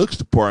it in the looks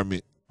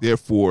department,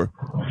 therefore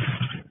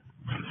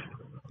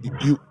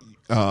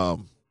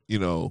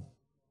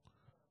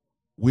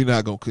we're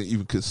not gonna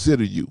even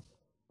consider you,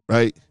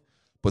 right?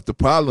 But the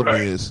problem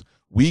is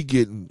we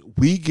getting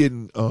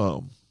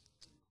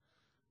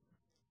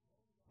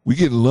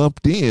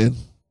lumped in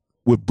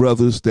with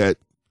brothers that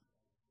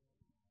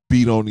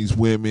beat on these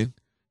women,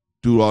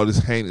 do all this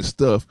heinous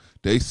stuff.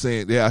 They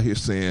out here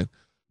saying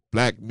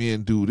black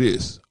men do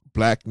this,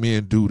 black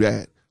men do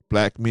that,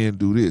 black men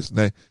do this.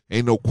 Now,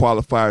 ain't no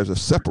qualifiers or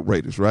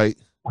separators, right?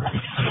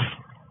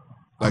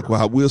 Like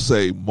I will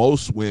say,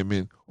 most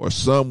women or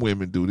some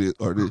women do this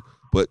or this,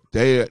 but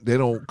they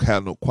don't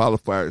have no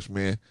qualifiers,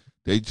 man.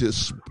 They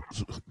just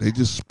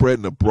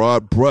spreading a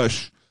broad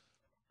brush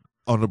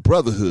on the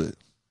brotherhood.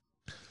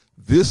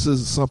 This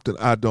is something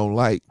I don't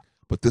like,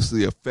 but this is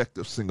the effect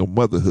of single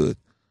motherhood.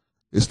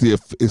 It's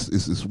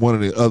one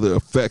of the other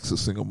effects of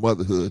single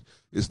motherhood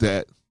is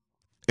that,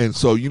 and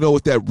so you know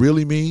what that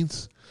really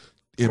means?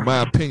 In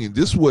my opinion,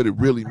 this is what it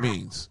really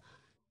means.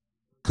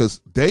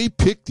 Because they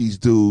pick these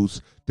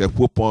dudes that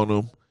whoop on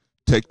them,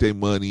 take their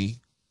money,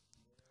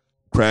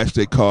 crash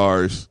their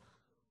cars,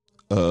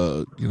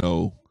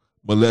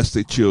 molest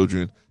their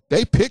children.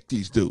 They pick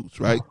these dudes,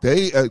 right?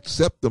 They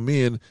accept them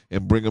in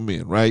and bring them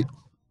in, right?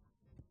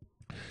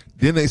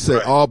 Then they say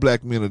all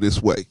black men are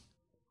this way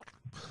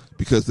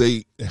because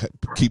they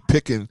keep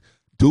picking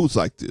dudes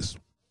like this.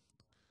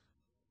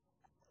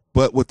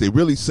 But what they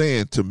really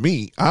saying to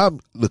me, I'm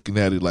looking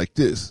at it like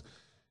this.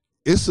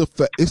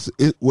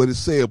 What it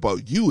say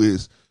about you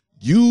is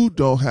you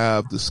don't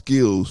have the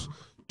skills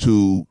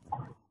to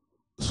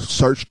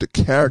search the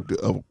character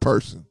of a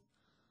person,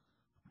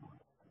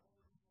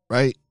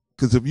 right?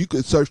 Because if you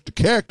could search the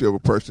character of a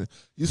person,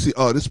 you see,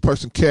 oh, this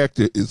person's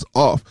character is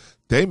off.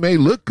 They may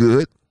look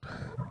good,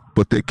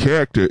 but their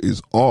character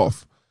is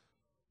off.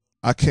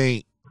 I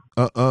can't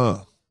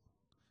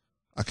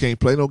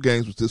play no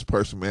games with this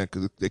person, man,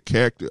 because their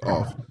character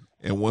off.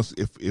 And once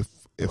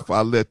if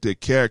I let their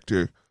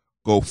character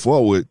go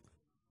forward,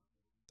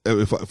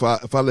 if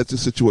I let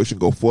this situation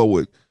go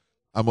forward,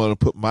 I'm gonna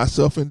put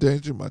myself in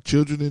danger, my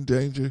children in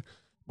danger,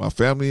 my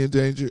family in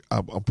danger.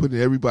 I'm putting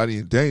everybody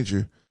in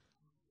danger.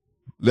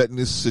 Letting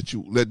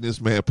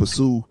this man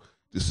pursue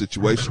the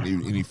situation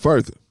any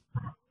further.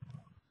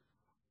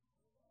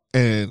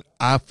 And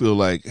I feel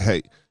like,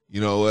 hey,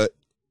 you know what?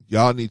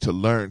 Y'all need to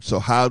learn. So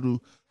how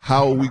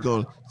are we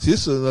going to,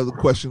 this is another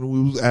question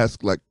we was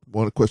asked, like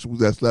one of the questions we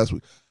was asked last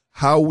week.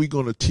 How are we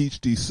going to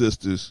teach these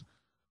sisters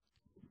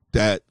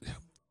that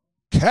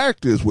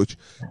character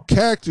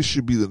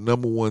should be the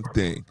number one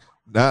thing,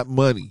 not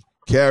money,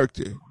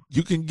 character.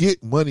 You can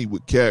get money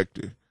with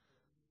character,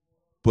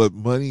 but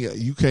money,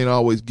 you can't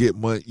always get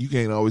money. You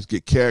can't always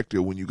get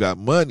character when you got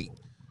money.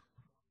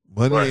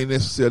 Money ain't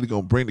necessarily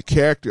going to bring the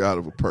character out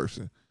of a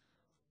person.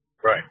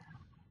 Right.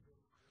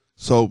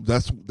 So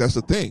that's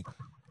the thing.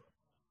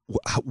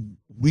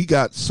 We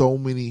got so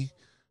many.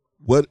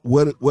 What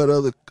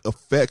other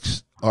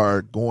effects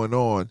are going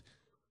on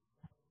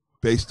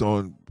based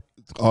on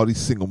all these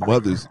single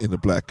mothers in the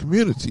black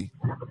community?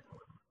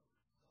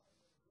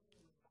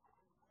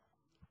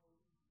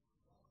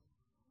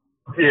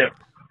 Yeah.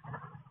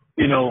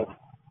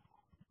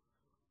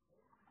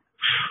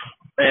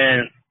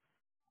 And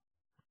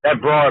that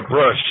broad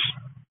brush,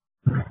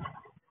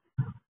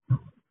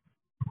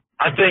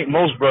 I think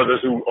most brothers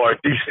who are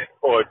decent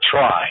or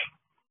try,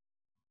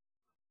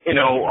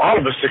 all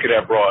of us sick of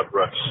that broad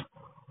brush,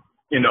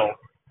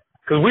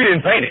 because we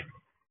didn't paint it.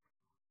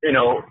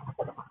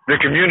 The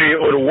community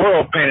or the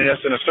world painted us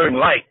in a certain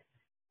light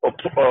or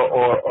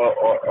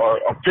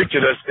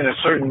pictured us in a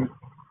certain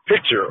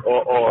picture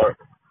or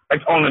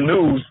like on the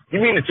news. You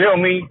mean to tell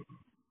me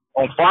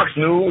on Fox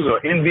News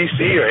or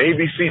NBC or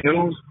ABC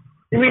News,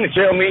 you mean to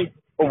tell me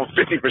over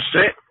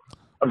 50%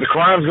 of the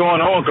crimes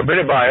going on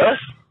committed by us?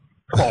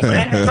 Come on,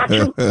 man. That's not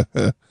true.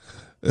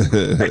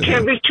 That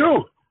can't be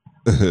true.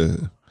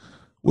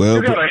 Well,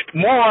 you got a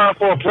moron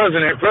for a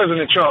President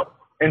Trump,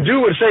 and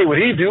do and say what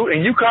he do,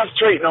 and you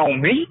concentrating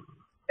on me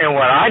and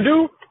what I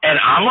do, and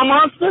I'm a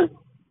monster?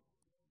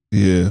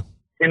 Yeah.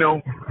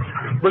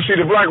 But see,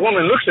 the black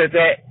woman looks at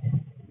that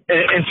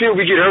until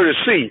we get her to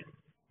see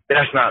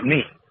That's not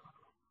me.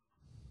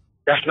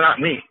 That's not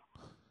me.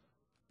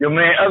 Your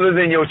man, other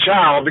than your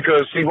child,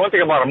 because see, one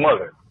thing about a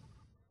mother,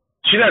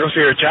 she's not gonna see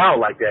her child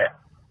like that,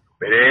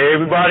 but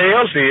everybody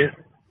else is.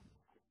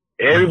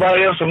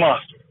 Everybody else a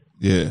monster.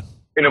 Yeah.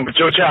 You know, but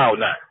your child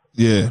not.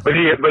 Yeah. But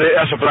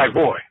that's a black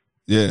boy.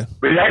 Yeah.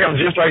 But he acts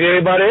just like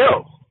everybody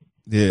else.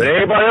 Yeah. But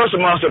everybody else a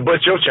monster,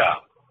 but your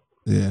child.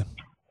 Yeah.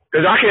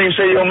 Because I can't even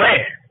say your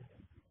man.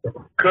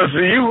 Because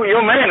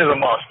your man is a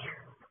monster,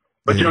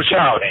 but your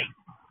child ain't.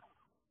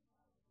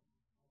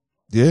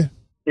 Yeah.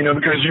 You know,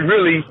 because you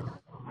really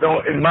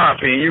don't, in my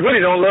opinion, you really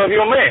don't love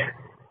your man.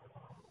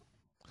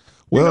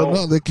 Well, you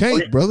know? no, they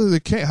can't, brother. They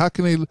can't. How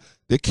can they?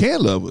 They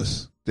can't love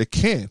us. They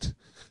can't.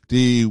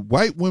 The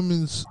white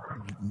women's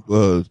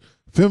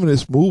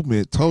feminist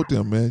movement told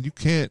them, man, you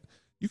can't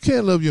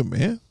love your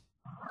man.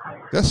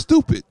 That's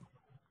stupid.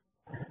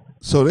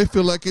 So they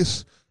feel like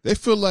it's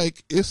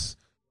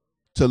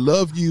to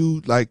love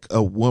you like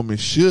a woman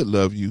should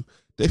love you.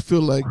 They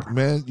feel like,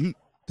 man,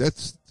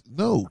 that's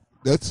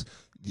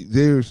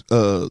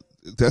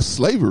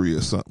slavery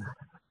or something.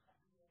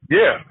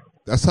 Yeah.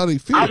 That's how they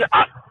feel. I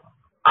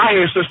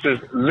hear sisters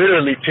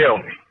literally tell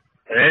me,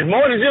 and it's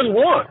more than just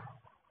one.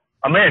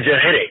 A man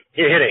just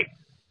headache.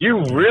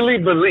 You really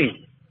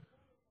believe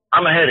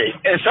I'm a headache?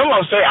 And some of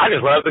them say, I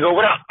just rather go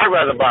without. I'd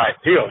rather buy a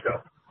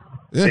dildo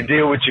than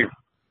deal with you.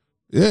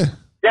 Yeah.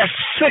 That's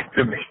sick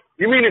to me.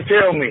 You mean to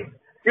tell me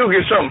you'll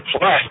get something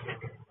plastic?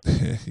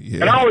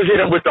 Yeah. And I always hit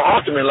them with the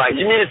ultimate, like,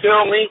 you mean to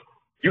tell me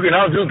you can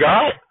outdo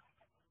God?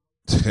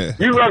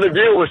 You'd rather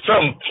deal with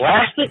something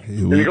plastic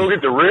than to go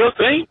get the real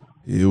thing?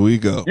 Here we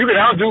go. You can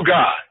outdo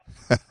God.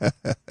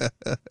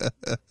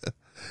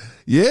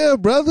 Yeah,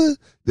 brother.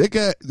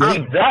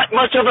 I'm that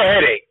much of a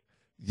headache.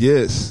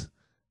 Yes,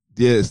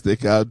 they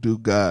can outdo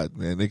God,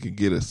 man. They can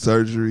get a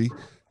surgery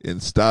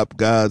and stop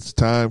God's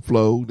time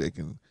flow. They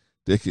can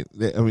do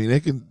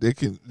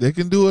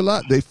a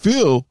lot. They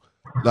feel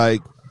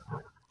like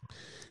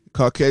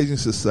Caucasian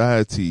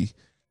society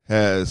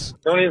has.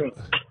 Don't even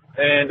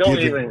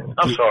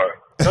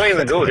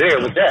go there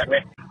with that,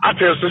 man. I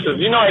tell sisters,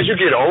 you know, as you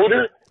get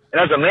older,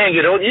 and as a man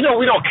get older, you know,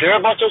 we don't care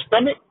about your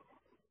stomach.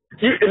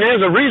 And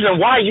there's a reason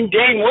why you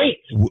gain weight.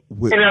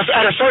 And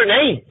at a certain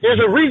age, there's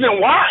a reason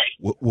why.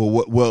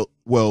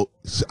 Well,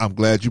 I'm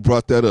glad you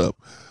brought that up.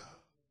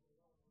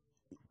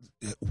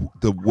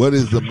 What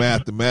is the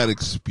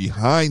mathematics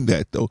behind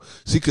that, though?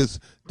 See, because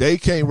they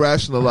can't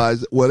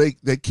rationalize. Well,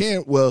 they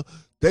can't. Well,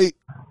 they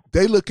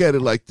look at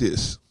it like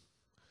this.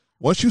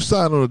 Once you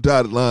sign on a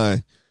dotted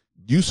line,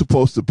 you're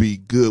supposed to be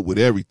good with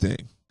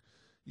everything.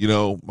 You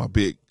know,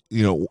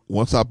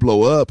 once I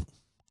blow up,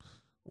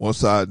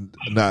 once I'm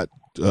not,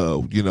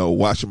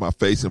 washing my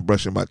face and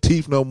brushing my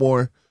teeth no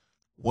more,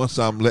 once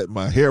I'm letting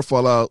my hair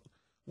fall out,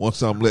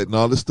 once I'm letting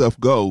all this stuff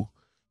go,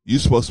 you're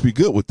supposed to be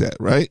good with that,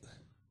 right?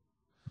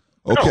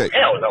 Okay. No,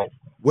 hell no.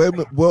 Wait a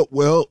minute. Well,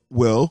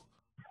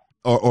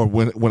 or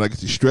when I get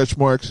these stretch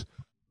marks,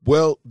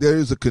 well,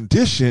 there's a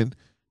condition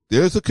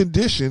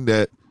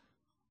that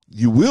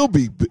you will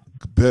be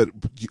better,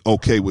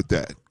 okay with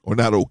that, or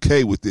not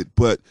okay with it,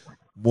 but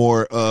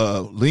more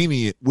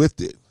lenient with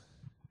it.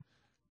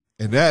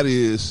 And that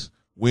is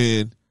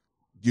when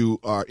you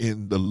are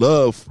in the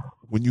love,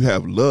 when you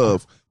have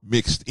love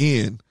mixed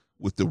in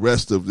with the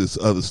rest of this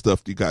other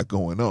stuff you got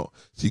going on.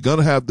 So you're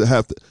gonna have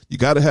to you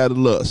gotta have the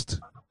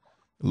lust.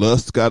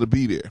 Lust gotta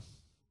be there.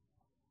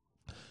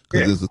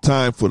 Because there's a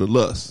time for the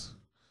lust.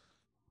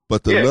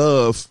 But the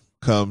love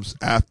comes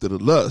after the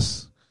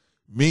lust.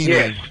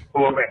 Meaning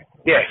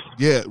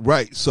yeah,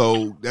 right.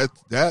 So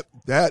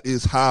that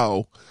is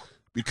how,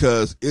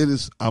 because it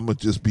is, I'm gonna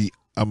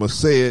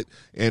say it,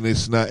 and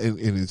it's not, and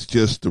it's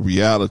just the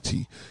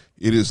reality.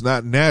 It is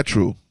not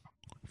natural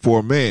for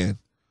a man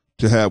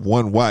to have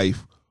one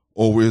wife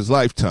over his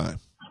lifetime.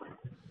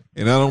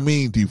 And I don't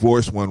mean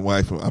divorce one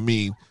wife. I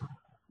mean,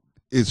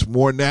 it's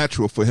more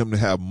natural for him to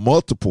have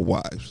multiple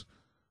wives.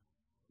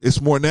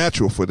 It's more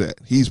natural for that.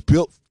 He's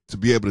built to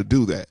be able to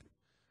do that.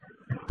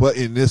 But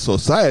in this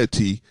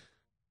society,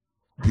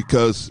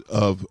 because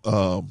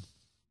the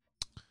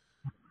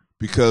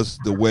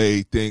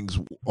way things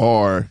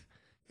are,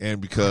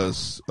 and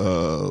because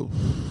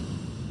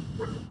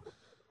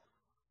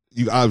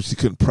you obviously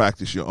couldn't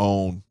practice your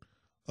own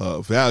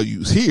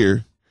values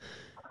here,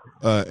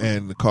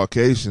 and the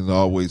Caucasian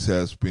always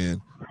has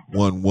been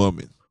one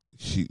woman.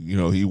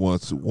 He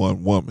wants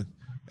one woman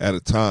at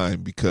a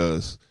time,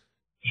 because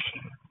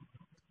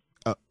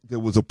there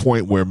was a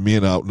point where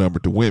men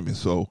outnumbered the women.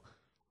 So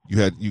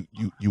you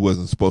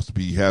wasn't supposed to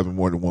be having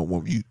more than one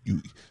woman.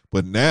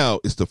 But now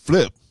it's the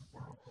flip.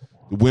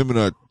 The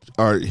women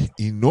are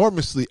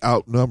enormously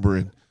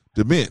outnumbering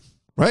the men,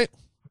 right?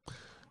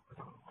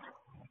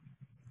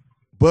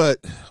 But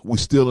we're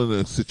still in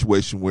a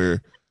situation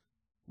where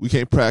we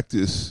can't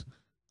practice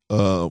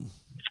the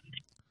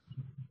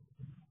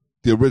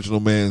original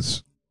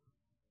man's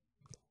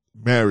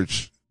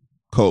marriage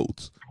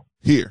codes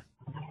here.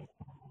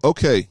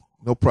 Okay,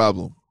 no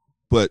problem.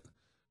 But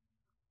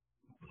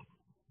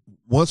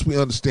once we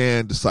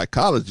understand the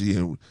psychology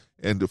and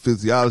the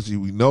physiology,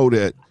 we know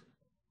that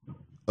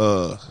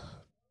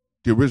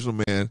the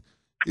original man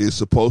is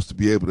supposed to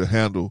be able to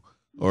handle,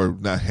 or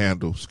not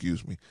handle,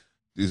 excuse me,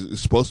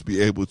 is supposed to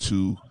be able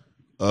to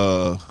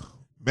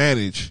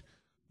manage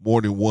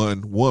more than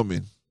one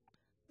woman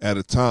at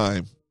a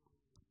time,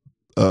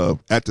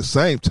 at the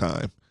same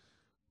time.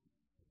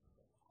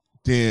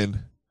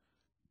 Then,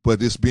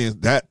 but it's being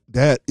that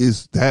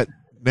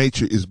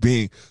nature is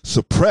being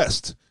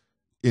suppressed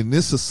in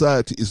this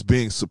society. Is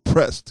being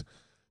suppressed.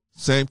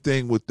 Same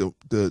thing with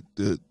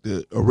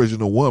the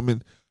original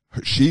woman.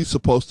 She's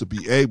supposed to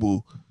be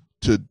able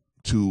to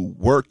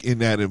work in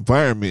that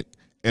environment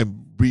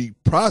and be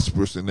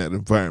prosperous in that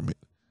environment.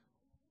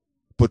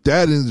 But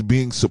that is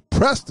being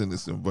suppressed in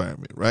this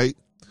environment, right?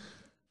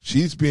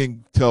 She's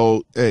being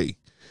told, hey,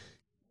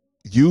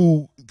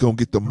 you gonna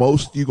get the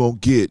most you're gonna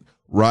get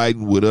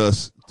riding with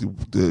us,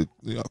 the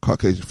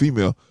Caucasian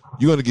female,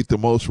 you're gonna get the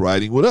most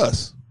riding with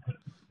us.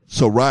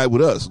 So ride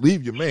with us.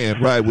 Leave your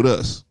man, ride with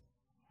us.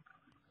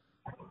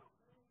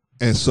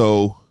 And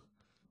so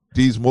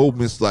these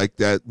movements like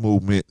that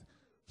movement,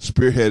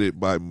 spearheaded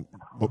by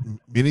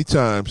many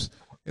times,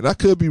 and I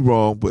could be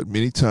wrong, but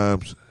many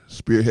times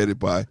spearheaded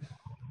by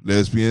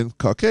lesbian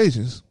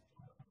Caucasians.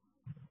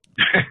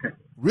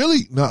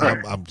 Really? No,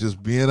 I'm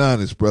just being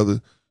honest,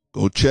 brother.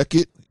 Go check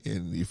it,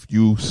 and if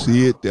you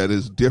see it that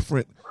is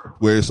different,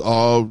 where it's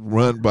all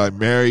run by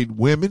married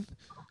women,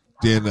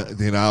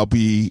 then I'll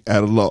be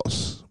at a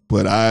loss.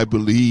 But I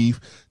believe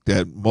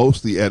that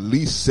mostly, at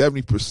least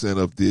 70%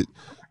 of it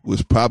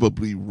was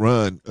probably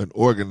run and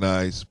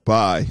organized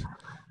by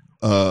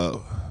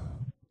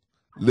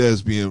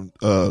lesbian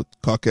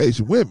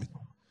Caucasian women.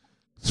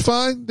 It's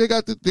fine. They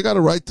got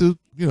a right to,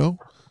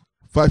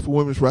 fight for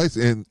women's rights,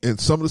 and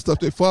some of the stuff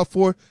they fought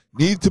for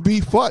need to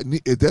be fought.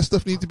 That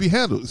stuff needs to be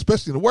handled,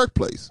 especially in the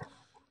workplace.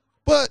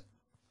 But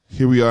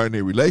here we are in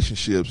their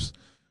relationships.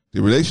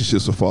 The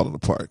relationships are falling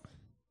apart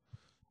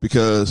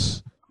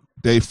because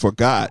they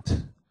forgot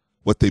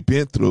what they've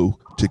been through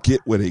to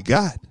get where they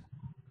got.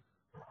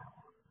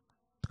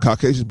 The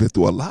Caucasians been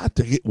through a lot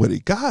to get where they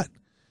got,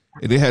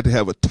 and they had to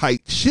have a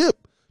tight ship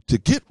to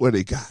get where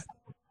they got.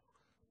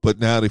 But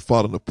now they're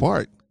falling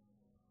apart.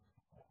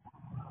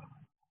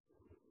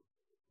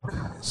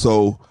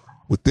 So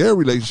with their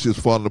relationships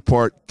falling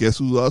apart, guess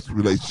who else's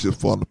relationships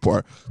falling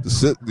apart? The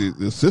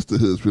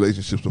sisterhood's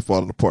relationships are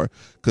falling apart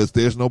because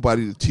there's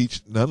nobody to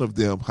teach none of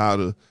them how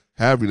to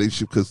have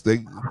relationships because they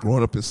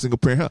growing up in single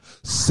parent house.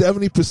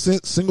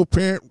 70% single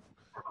parent,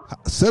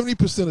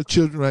 70% of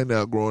children right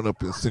now growing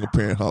up in single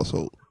parent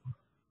household.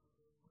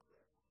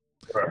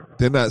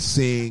 They're not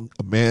seeing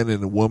a man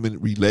and a woman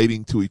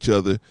relating to each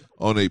other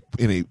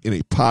in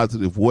a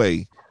positive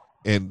way,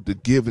 and the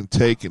give and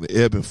take and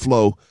the ebb and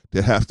flow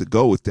that have to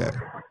go with that.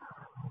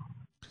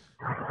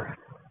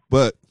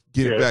 But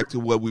getting back to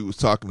what we was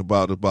talking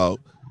about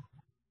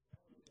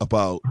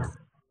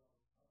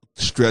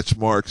stretch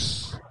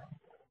marks,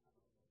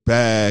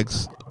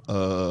 bags,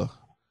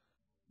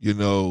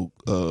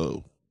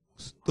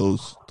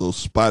 those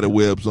spider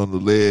webs on the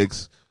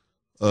legs,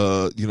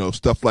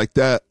 stuff like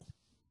that.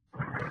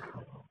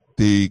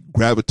 The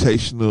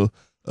gravitational,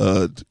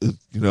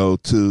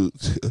 to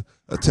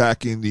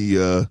attacking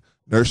the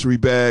nursery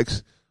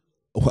bags.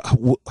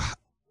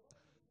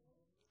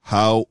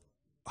 How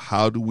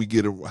do we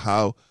get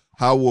how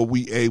were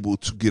we able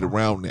to get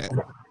around that?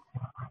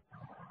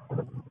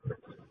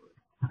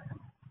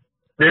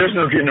 There's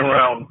no getting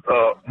around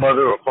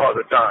mother or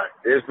father time.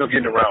 There's no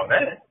getting around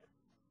that.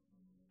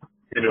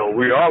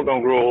 We all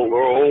gonna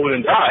grow old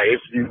and die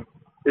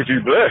if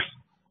you blessed.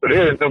 But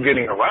there's no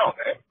getting around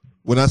that.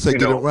 When I say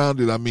get around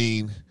it, I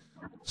mean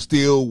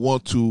still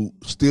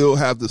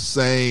have the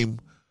same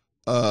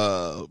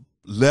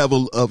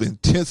level of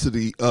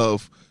intensity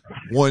of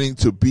wanting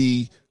to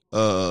be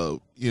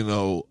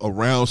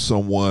around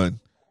someone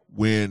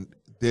when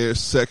their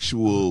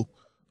sexual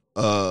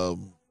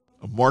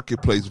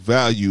marketplace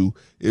value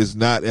is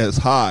not as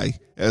high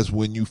as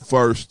when you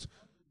first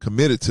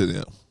committed to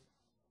them.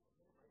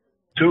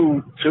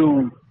 Two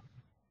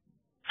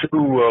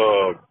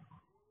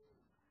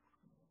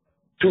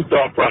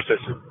thought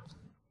processes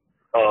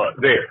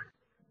there.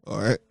 All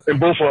right. And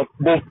both of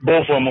them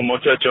I'm gonna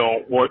touch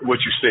on what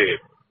you said.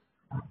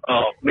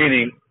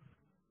 Meaning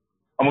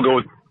I'm gonna go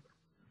with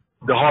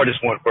the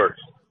hardest one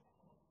first.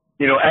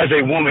 As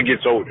a woman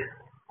gets older,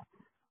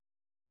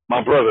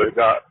 my brother,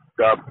 God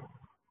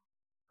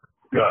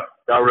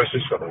rest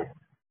his soul,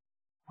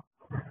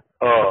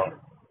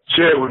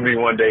 shared with me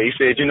one day. He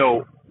said,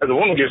 as a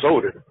woman gets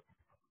older,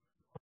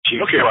 she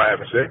don't care about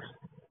having sex.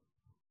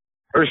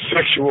 Her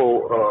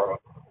sexual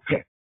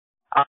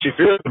how she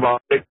feels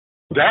about it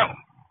down.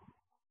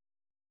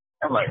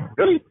 I'm like,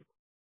 really?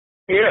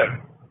 Yeah.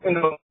 And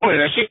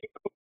she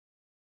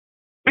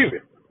leave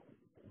it.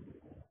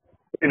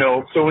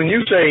 So when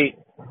you say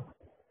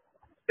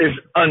it's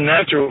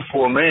unnatural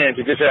for a man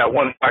to just have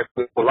one wife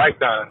for a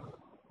lifetime,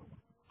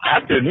 I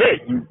have to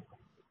admit,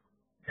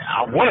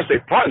 I want to say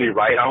partly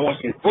right. I don't want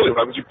to say fully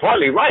right, but you're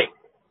partly right.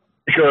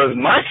 Because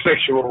my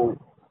sexual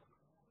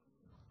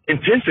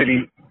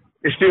intensity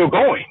is still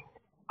going.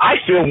 I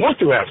still want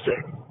to have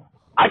sex.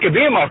 I could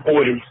be in my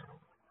 40s.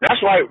 That's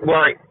why,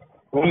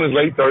 women's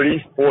late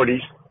 30s,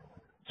 40s,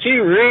 she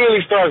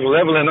really starts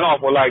leveling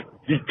off or like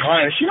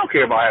declining. She don't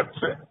care about having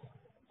sex.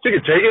 She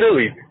can take it or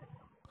leave it.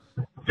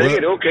 Take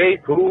it,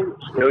 okay, cool.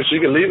 You know, she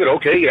can leave it,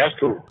 okay, that's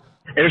cool.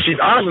 And if she's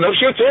honest enough,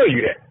 she'll tell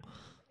you that.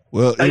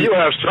 Well, and you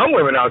have some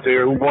women out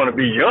there who want to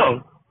be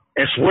young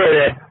and swear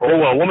that, oh,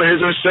 well, a woman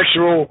is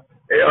sexual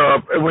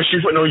when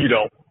she's, no, you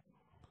don't.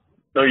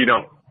 No, you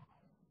don't.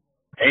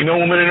 Ain't no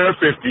woman in her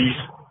 50s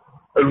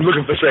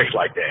looking for sex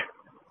like that.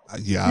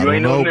 Yeah, I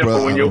don't know,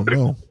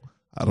 brother.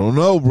 I don't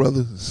know,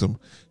 brother.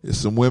 There's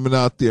some women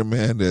out there,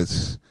 man,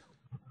 that's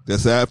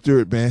after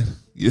it, man.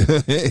 You know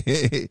what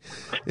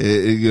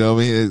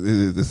I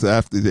mean? It's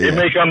after that. It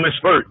may come in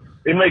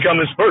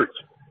spurts.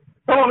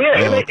 Oh,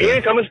 yeah, okay.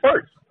 It come in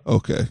spurts.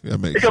 Okay, that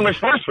makes sense. It come in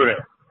spurts for them.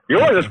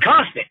 Yours is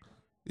constant.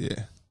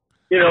 Yeah.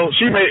 You know,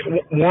 she made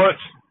once.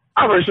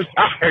 I heard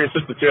her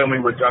sister tell me,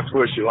 but I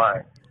swear she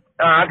lying.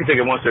 I can take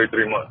it once every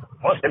 3 months.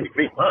 Once every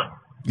 3 months.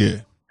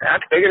 Yeah. I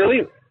can take it or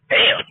leave it.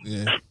 Damn.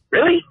 Yeah.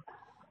 Really?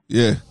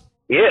 Yeah.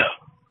 Yeah.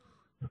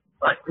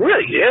 Like,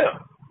 really? Yeah.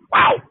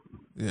 Wow.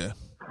 Yeah.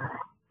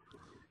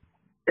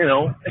 You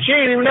know, and she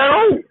ain't even that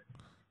old.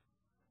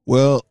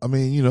 Well, I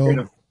mean,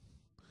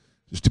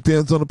 just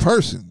depends on the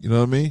person. You know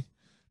what I mean?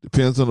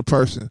 Depends on the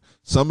person.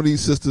 Some of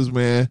these sisters,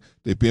 man,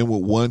 they've been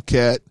with one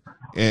cat,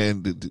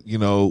 and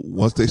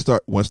once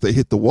they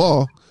hit the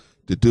wall,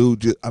 the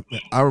dude.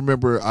 I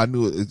remember I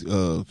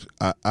knew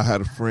I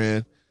had a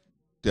friend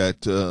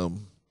that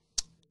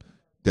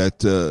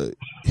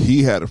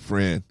he had a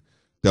friend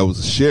that was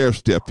a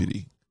sheriff's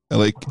deputy,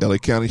 LA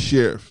County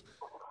Sheriff,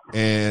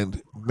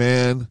 and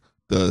man,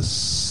 the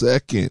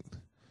second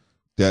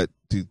that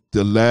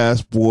the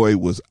last boy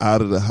was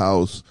out of the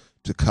house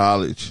to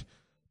college,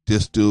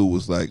 this dude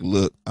was like,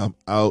 look, I'm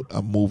out.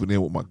 I'm moving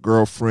in with my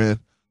girlfriend.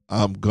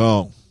 I'm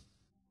gone.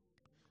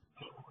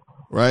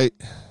 Right?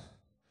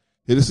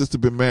 His sister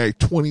been married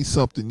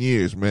 20-something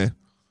years, man.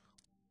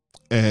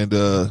 And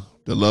the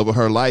love of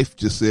her life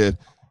just said,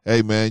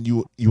 hey, man,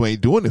 you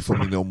ain't doing it for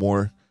me no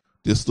more.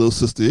 This little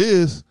sister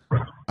is.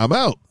 I'm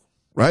out.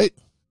 Right?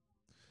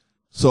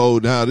 So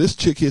now this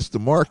chick hits the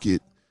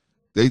market.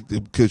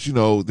 Because,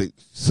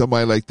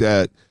 somebody like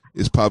that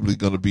is probably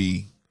going to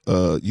be,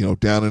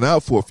 down and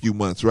out for a few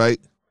months, right?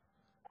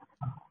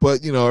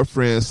 But, her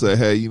friends say,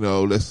 hey,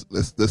 let's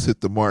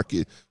hit the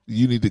market.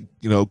 You need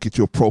to, get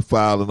your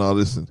profile and all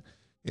this and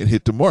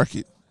hit the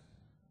market.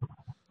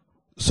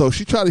 So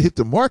she tried to hit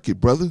the market,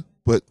 brother,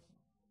 but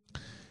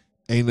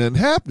ain't nothing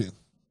happening.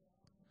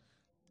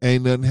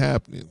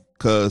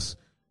 Because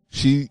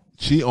she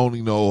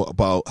only know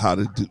about how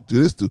to do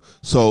this.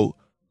 So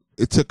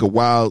it took a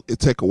while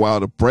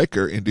to break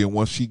her. And then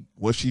once she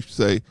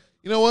say,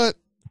 you know what?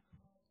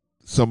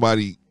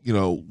 Somebody,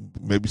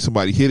 maybe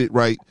somebody hit it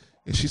right.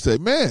 And she said,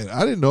 man,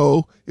 I didn't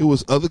know it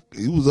was other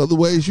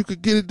ways you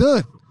could get it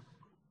done.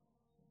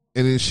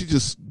 And then she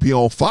just be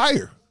on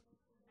fire.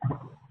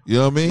 You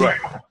know what I mean? Right.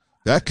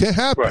 That can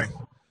happen.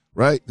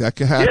 Right? That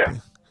can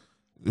happen.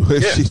 Yeah.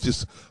 She's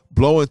just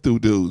blowing through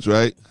dudes,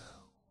 right?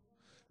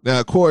 Now,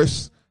 of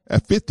course,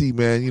 at 50,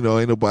 man,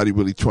 ain't nobody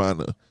really trying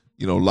to,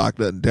 lock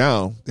nothing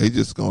down. They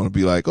just going to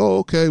be like, oh,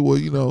 okay,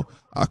 well,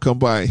 I'll come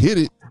by and hit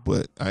it,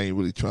 but I ain't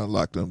really trying to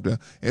lock them down.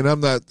 And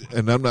I'm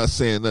not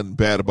saying nothing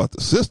bad about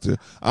the sister.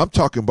 I'm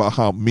talking about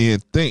how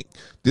men think.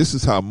 This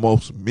is how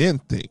most men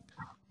think.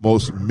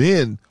 Most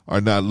men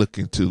are not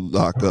looking to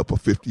lock up a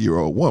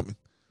 50-year-old woman.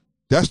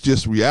 That's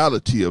just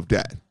reality of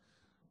that.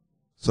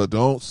 So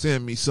don't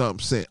send me something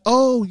saying,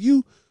 oh,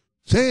 you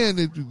saying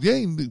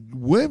that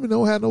women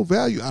don't have no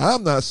value.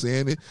 I'm not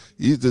saying it.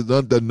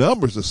 The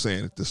numbers are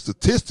saying it. The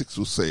statistics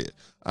will say it.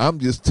 I'm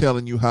just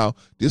telling you how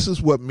this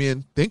is what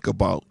men think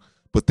about,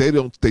 but they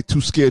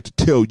too scared to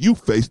tell you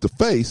face to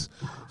face.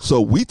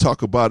 So we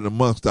talk about it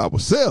amongst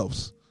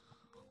ourselves.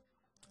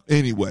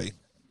 Anyway,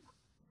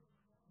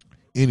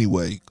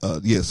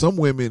 some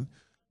women,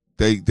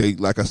 they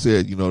like I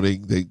said,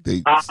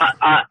 they.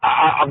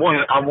 I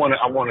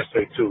want to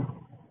say too.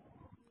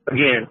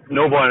 Again,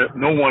 no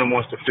one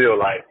wants to feel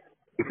like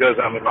because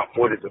I'm in my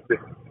 40s or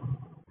 50s.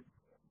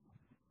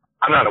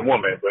 I'm not a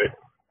woman,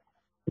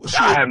 but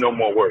I have no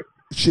more work.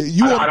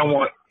 I don't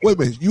want. Wait a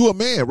minute, you a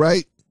man,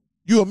 right?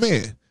 You a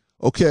man,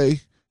 okay?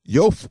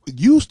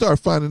 You start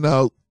finding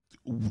out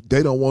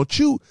they don't want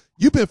you.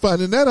 You've been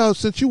finding that out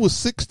since you was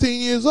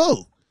 16 years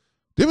old.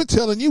 They've been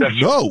telling you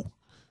no.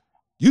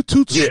 You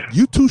too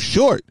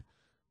short.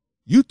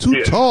 You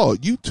too tall.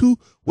 You too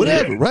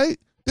whatever, right?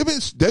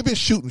 They've been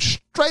shooting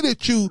straight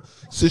at you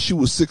since you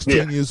was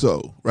 16 years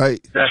old, right?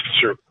 That's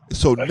true.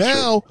 So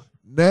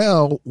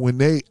now when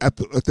they at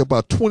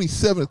about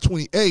 27 or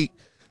 28,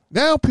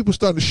 now people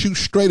starting to shoot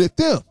straight at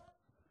them.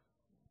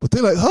 But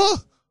they're like, huh?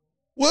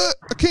 What?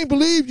 I can't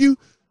believe you.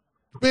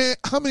 Man,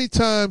 how many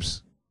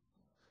times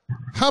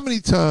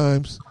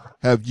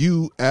have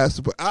you asked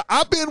about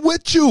I've been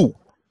with you.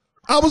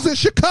 I was in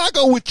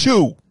Chicago with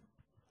you.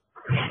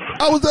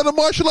 I was at a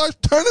martial arts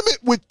tournament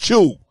with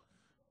you.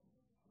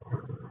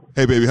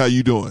 Hey, baby, how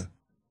you doing?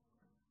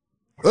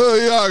 Oh,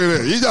 you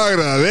talking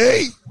to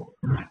me?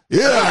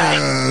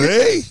 Yeah,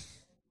 hey.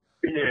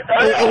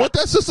 Yeah. What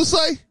that sister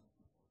say?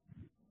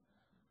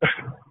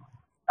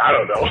 I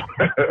don't know.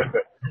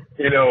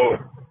 You know.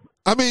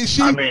 I mean,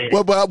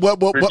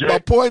 my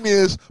point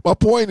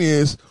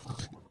is,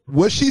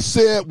 what she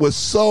said was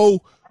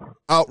so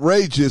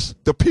outrageous.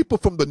 The people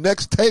from the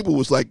next table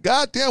was like,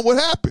 "God damn, what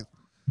happened?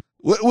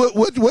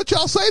 What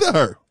y'all say to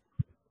her?"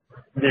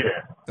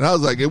 Yeah. And I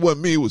was like, "It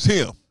wasn't me, it was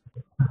him."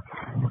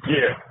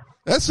 Yeah.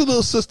 That's a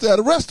little sister at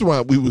a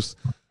restaurant. We was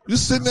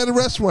just sitting at a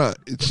restaurant,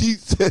 and she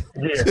said,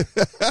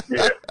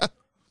 Yeah.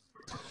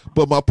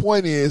 But my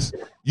point is,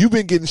 you've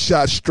been getting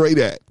shot straight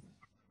at.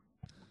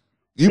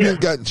 You've been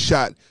getting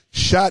shot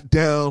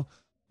down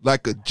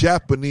like a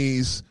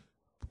Japanese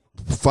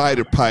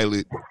fighter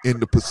pilot in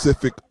the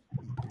Pacific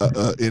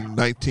in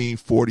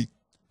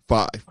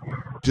 1945.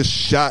 Just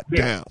shot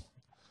down,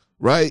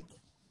 right?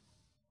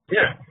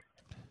 Yeah.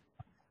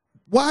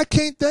 Why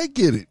can't they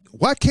get it?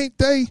 Why can't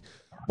they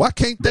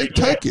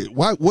take it?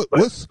 Why?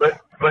 What's?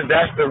 But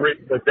that's the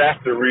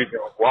reason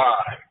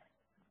why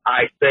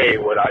I say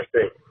what I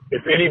say.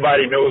 If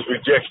anybody knows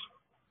rejection,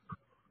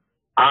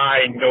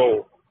 I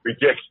know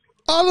rejection.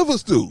 All of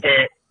us do.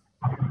 And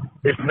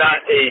it's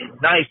not a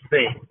nice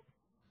thing.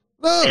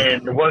 No.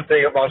 And the one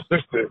thing about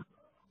sisters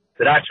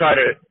that I try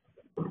to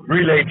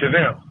relay to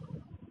them,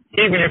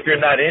 even if you're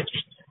not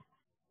interested,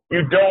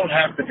 you don't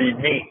have to be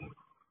mean.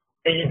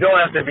 And you don't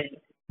have to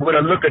be with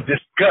a look of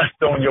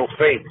disgust on your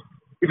face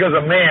because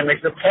a man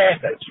makes a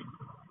pass at you.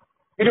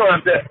 You don't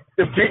have to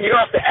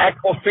act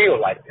or feel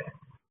like that.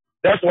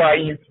 That's why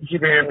you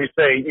keep hearing me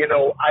say, you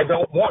know, I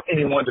don't want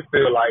anyone to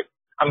feel like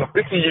I'm a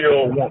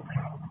 50-year-old woman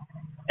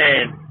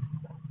and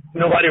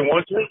nobody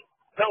wants me.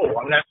 No,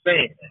 I'm not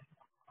saying that.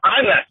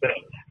 I'm not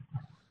saying that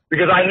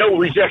because I know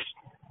rejection.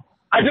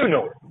 I do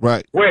know it.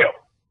 Right. Well.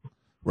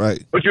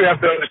 Right. But you have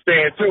to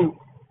understand, too,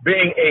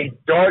 being a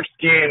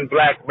dark-skinned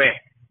black man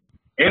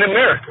in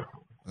America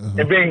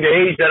and being the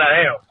age that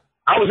I am,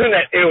 I was in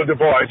that El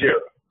DeBarge era.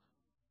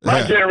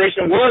 My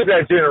generation was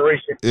that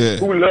generation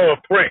who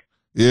loved Prince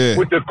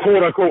with the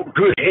quote-unquote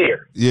good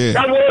hair. Yeah.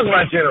 That was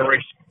my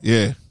generation.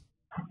 Yeah.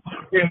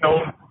 You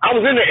know, I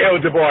was in the El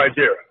DeBarge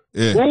era.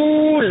 Yeah.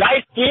 Ooh,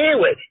 light skin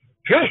with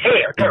good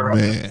hair, girl.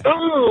 Man.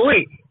 Ooh,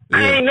 wait.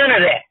 I ain't none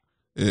of that.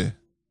 Yeah.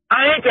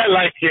 I ain't that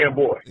light-skinned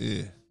boy.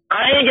 Yeah.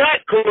 I ain't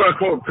got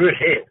quote-unquote good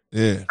hair.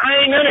 Yeah. I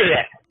ain't none of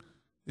that.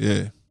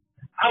 Yeah.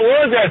 I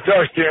was that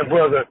dark-skinned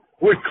brother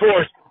with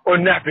coarse or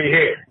nappy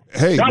hair.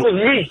 Hey. That was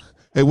me.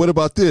 Hey, what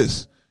about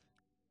this?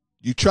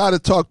 You try to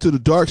talk to the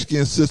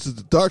dark-skinned sisters.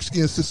 The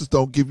dark-skinned sisters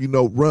don't give you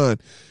no run.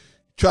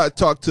 Try to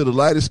talk to the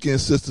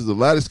lighter-skinned sisters. The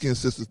lighter-skinned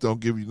sisters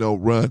don't give you no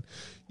run.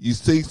 You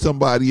see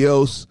somebody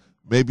else,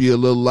 maybe a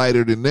little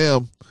lighter than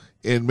them,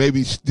 and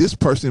maybe this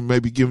person may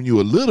be giving you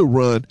a little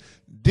run.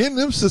 Then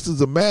them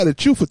sisters are mad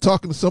at you for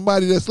talking to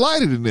somebody that's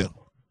lighter than them.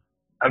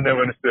 I've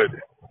never understood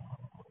that.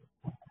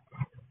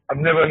 I've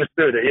never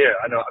understood that. Yeah,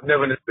 I know. I've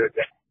never understood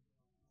that.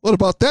 What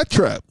about that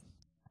trap?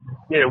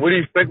 Yeah, what do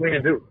you expect me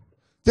to do?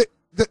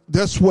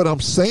 That's what I'm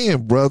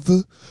saying,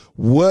 brother.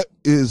 Why,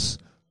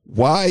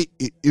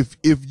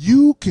 if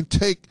you can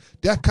take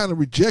that kind of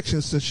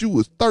rejection since you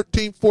was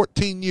 13,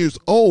 14 years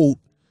old,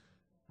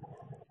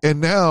 and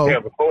now. Yeah,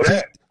 before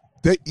that.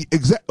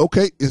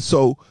 Okay, and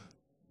so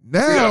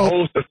now. We got a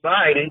whole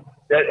society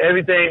that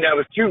everything that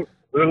was cute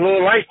was a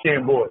little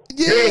light-skinned boy.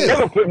 Yeah. They ain't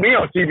never put me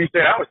on TV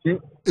saying I was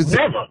cute.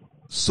 Never.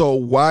 So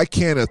why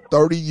can't a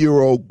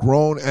 30-year-old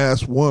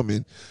grown-ass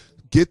woman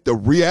get the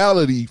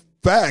reality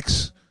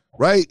facts,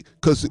 right?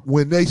 Because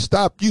when they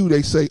stop you,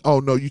 they say, oh,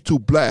 no, you too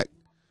black.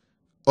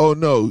 Oh,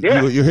 no,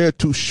 your hair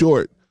too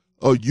short.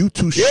 Oh, you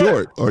too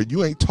short. Or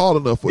you ain't tall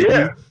enough. Or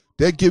you.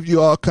 They give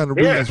you all kind of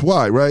reasons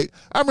why, right?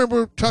 I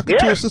remember talking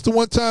to a sister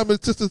one time,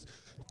 and sister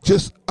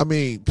she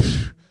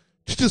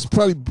just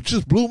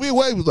blew me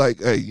away. It was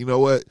like, hey, you know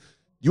what?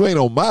 You ain't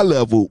on my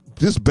level.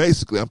 Just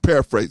basically, I'm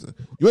paraphrasing.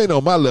 You ain't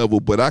on my level,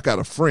 but I got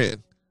a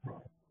friend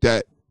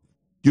that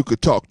you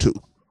could talk to.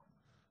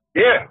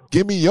 Yeah.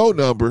 Give me your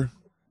number,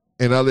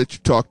 and I'll let you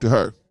talk to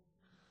her.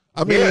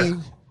 I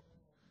mean,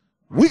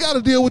 we got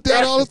to deal with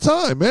that all the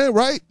time, man,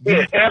 right?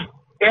 Yeah,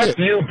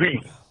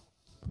 F-U-B.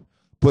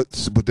 But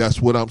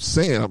that's what I'm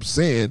saying. I'm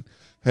saying,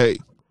 hey,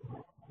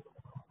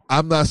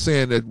 I'm not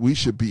saying that we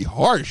should be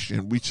harsh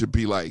and we should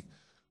be like,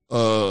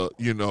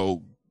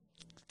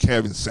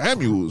 Kevin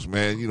Samuels,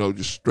 man,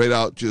 just straight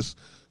out, just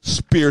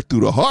spear through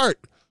the heart.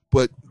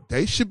 But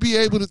they should be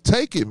able to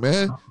take it,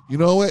 man. You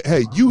know what?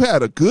 Hey, you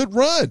had a good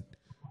run.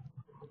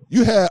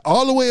 You had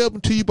all the way up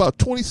until you about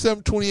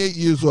 27, 28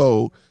 years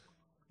old.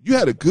 You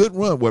had a good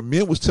run where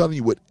men was telling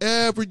you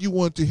whatever you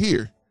wanted to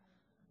hear.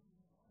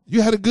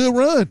 You had a good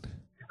run.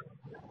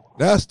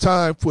 Now it's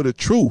time for the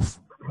truth.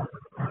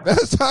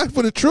 That's time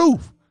for the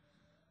truth.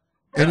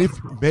 And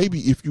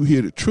if you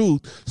hear the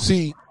truth,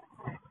 see,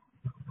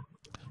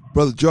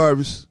 Brother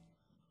Jarvis,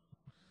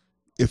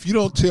 if you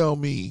don't tell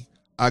me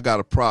I got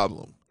a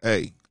problem,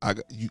 hey,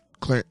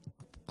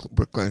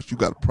 Clarence, you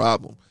got a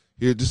problem.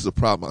 Here, this is a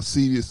problem. I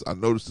see this. I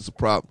notice this is a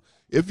problem.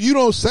 If you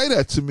don't say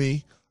that to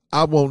me,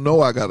 I won't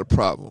know I got a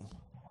problem.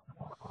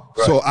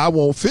 So I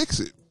won't fix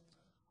it.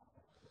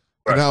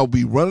 Right. And I'll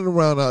be running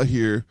around out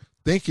here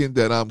thinking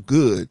that I'm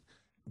good,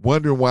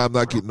 wondering why I'm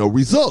not getting no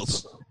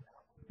results.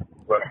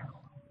 Right.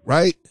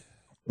 Right?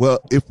 Well,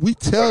 if we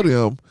tell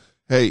them,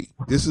 hey,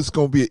 this is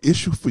going to be an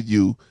issue for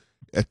you,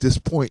 at this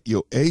point,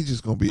 your age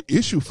is going to be an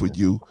issue for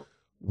you,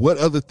 what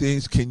other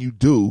things can you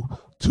do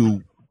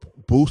to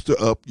boost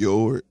up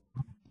your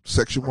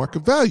sexual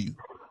market value?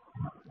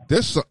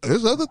 There's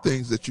other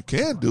things that you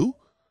can do.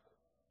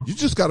 You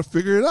just got to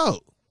figure it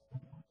out.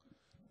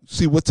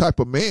 See what type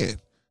of man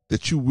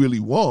that you really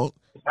want.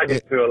 I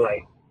just feel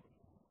like,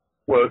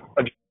 well,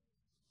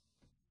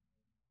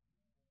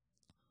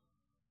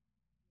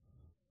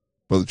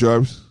 Brother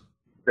Jarvis?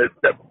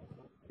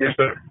 yes,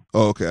 sir.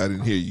 Oh, okay. I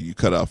didn't hear you. You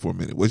cut out for a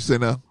minute. What'd you say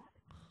now?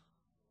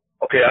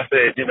 Okay, I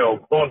said,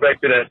 going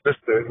back to that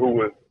sister who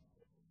was,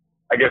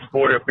 I guess,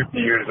 40 or 50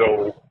 years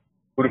old,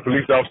 who the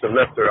police officer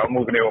left her. I'm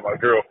moving in with my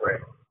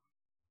girlfriend.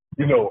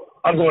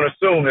 I'm going to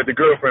assume that the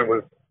girlfriend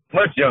was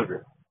much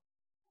younger.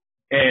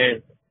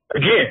 And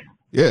again,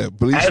 yeah,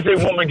 as a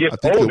woman gets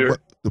older,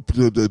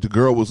 the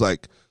girl was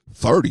like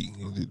 30.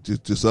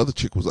 This other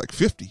chick was like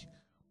 50.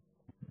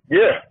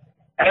 Yeah,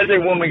 as a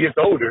woman gets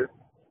older,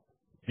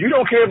 you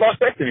don't care about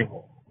sex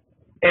anymore.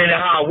 And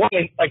a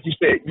woman, like you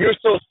said, you're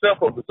so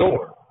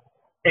self-absorbed,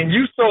 and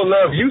you so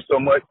love you so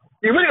much,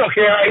 you really don't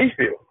care how he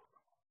feels.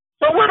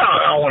 So what?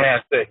 I don't want to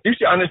have sex. You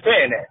should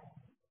understand that.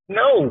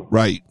 No.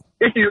 Right.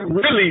 If you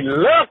really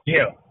loved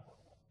him,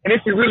 and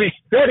if you really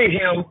studied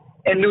him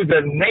and knew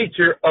the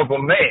nature of a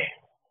man,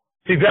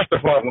 see, that's the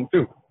problem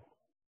too.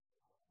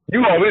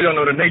 You always don't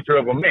know the nature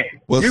of a man.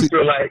 Well, you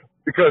feel like,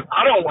 because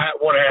I don't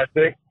want to have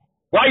sex,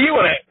 why you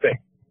want to have sex?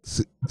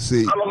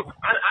 See, I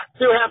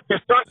still have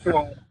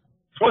testosterone.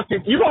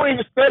 You don't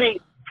even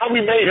study how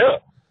we made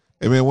up.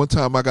 Hey man, one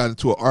time I got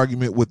into an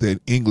argument with an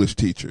English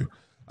teacher.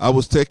 I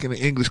was taking an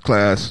English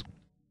class,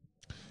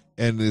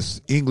 and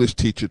this English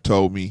teacher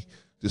told me,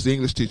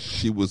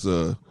 she was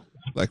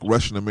like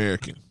Russian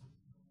American,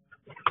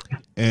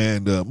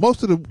 and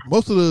most of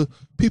the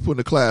people in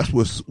the class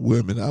was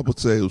women. I would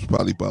say it was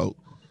probably about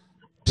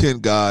 10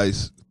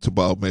 guys to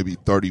about maybe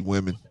 30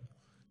 women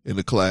in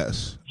the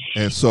class,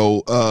 and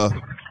so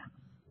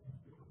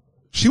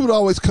she would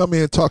always come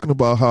in talking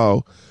about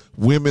how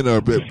women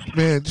are,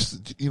 man,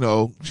 just,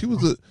 she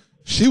was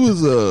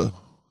a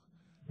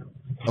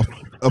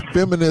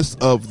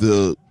feminist of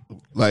the,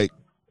 like,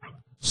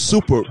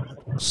 super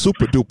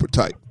duper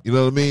type. You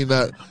know what I mean?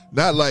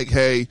 Not like,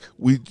 hey,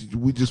 we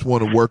just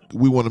want to work,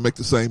 we want to make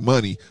the same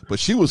money. But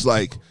she was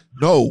like,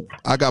 no,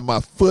 I got my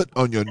foot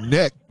on your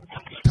neck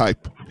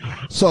type.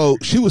 So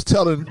she was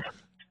telling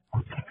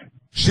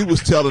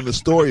the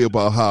story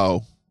about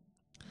how,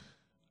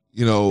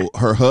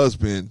 her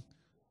husband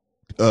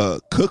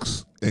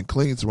cooks and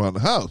cleans around the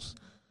house.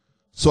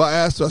 So I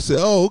asked her, I said,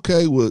 oh,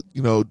 okay, well,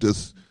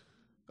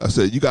 I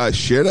said, you guys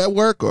share that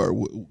work, or,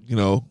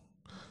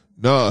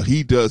 no,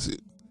 he does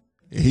it,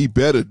 and he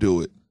better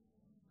do it.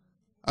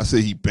 I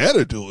said, he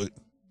better do it?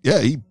 Yeah,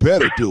 he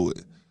better do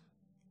it.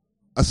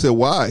 I said,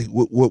 why?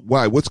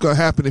 Why? What's going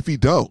to happen if he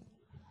don't?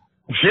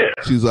 Yeah.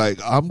 She's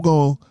like, I'm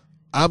going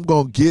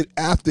to get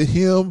after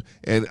him,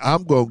 and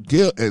I'm going to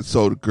get, and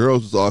so the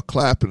girls was all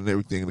clapping and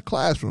everything in the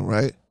classroom,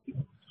 right?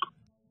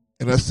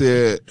 And I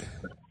said,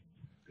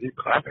 you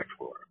clapping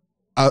for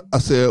her? I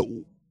said,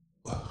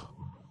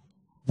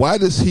 why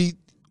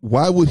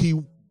would he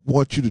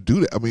want you to do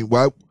that? I mean,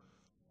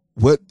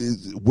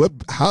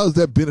 how does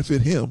that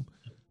benefit him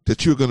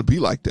that you're going to be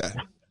like that?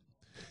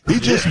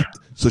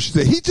 So she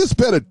said, he just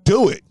better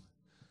do it.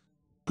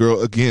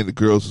 The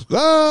girls,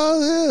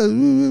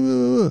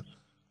 oh,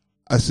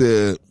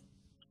 yeah.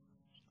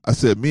 I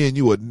said, me and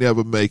you would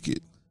never make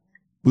it.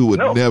 We would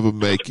never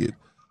make it.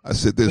 I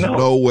said, there's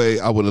no way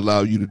I would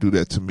allow you to do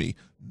that to me.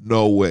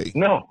 No way.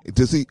 No.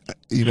 Does he,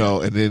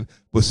 and then,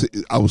 but see,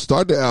 I was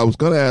going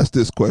to ask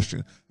this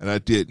question, and I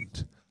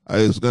didn't.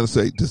 I was going to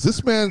say, does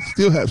this man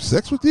still have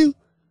sex with you?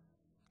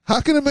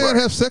 How can a man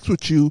have sex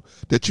with you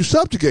that you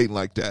subjugating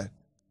like that?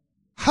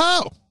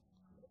 How?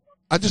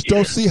 I just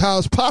don't see how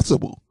it's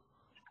possible.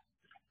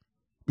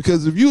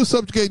 Because if you were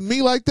subjugating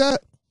me like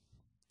that,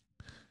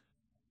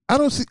 I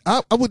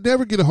would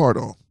never get a hard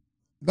on.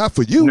 Not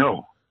for you.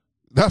 No.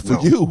 Not for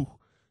you.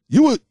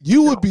 You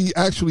would be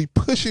actually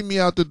pushing me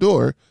out the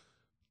door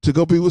to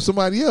go be with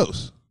somebody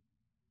else.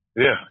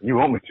 Yeah, you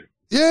want me to.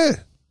 Yeah.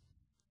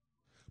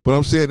 But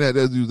I'm saying that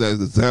as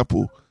an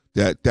example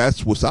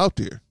that's what's out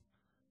there.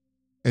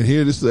 And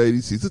here this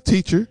lady, she's a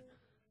teacher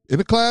in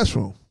the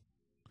classroom.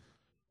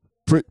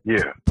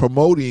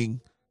 Promoting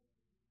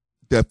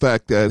that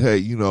fact that, hey,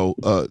 you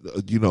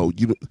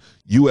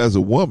as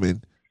a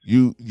woman,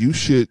 you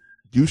should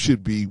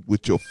be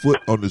with your foot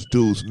on this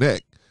dude's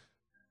neck.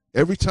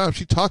 Every time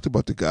she talked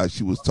about the guy,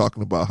 she was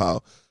talking about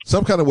how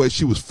some kind of way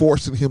she was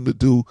forcing him to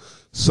do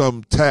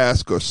some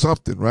task or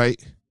something, right?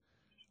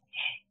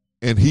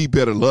 And he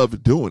better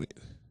love doing it.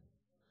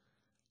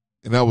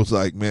 And I was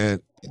like,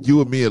 man,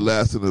 you and me are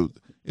lasting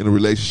in a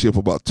relationship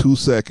about 2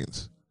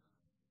 seconds.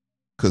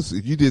 Because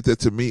if you did that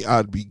to me,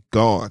 I'd be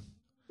gone.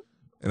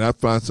 And I'd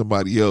find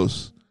somebody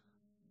else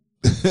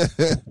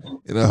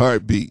in a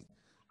heartbeat.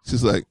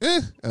 She's like,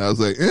 eh. And I was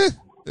like, eh.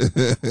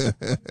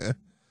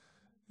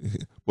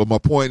 But my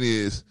point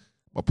is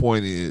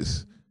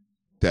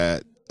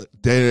that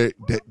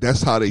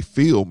that's how they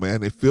feel,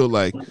 man. They feel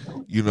like,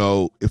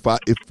 if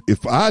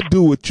I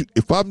do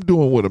if I'm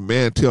doing what a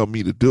man tell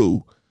me to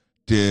do,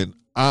 then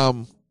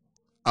I'm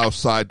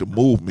outside the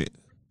movement.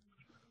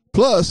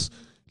 Plus,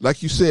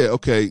 like you said,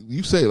 okay,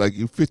 you say like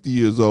you 50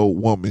 years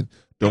old woman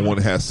don't want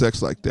to have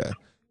sex like that.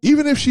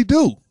 Even if she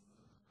do,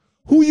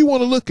 who you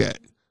want to look at?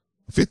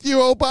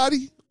 50-year-old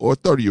body or a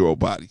 30-year-old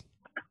body?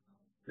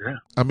 Yeah.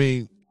 I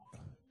mean,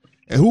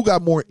 and who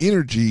got more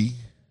energy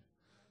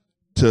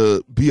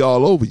to be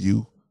all over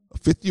you, a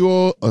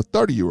 50-year-old or a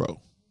 30-year-old?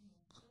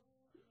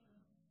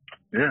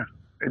 Yeah.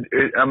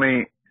 I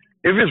mean,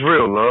 if it's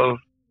real love,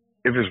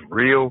 if it's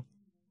real,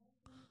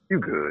 you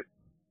good.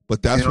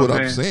 But that's what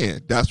I'm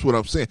saying. That's what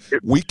I'm saying.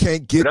 We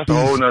can't get that's a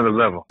whole nother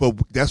level. But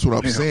that's what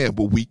I'm saying.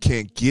 But we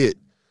can't get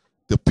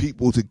the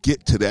people to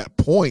get to that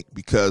point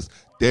because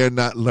they're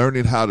not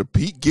learning how to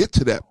get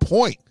to that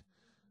point.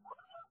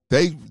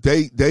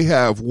 They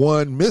have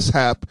one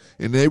mishap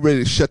and they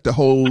ready to shut the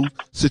whole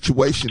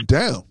situation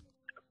down.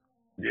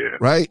 Yeah.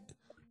 Right?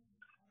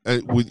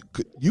 And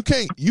you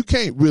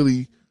can't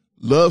really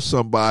love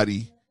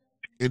somebody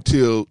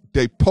until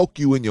they poke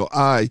you in your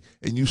eye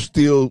and you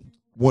still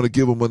want to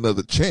give them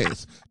another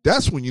chance.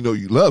 That's when you know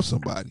you love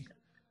somebody.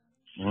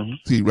 Mm-hmm.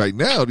 See, right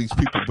now, these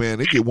people, man,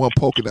 they get one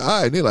poke in the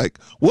eye and they're like,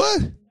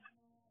 what?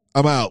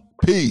 I'm out.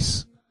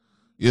 Peace.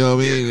 You know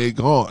what I mean? They're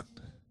gone.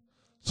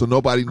 So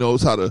nobody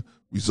knows how to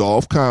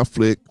resolve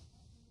conflict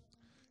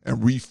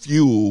and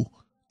refuel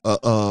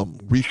a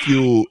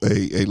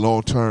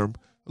long-term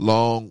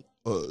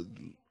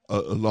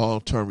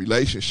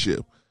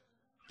relationship.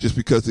 Just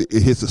because it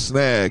hits a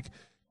snag,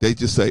 they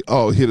just say,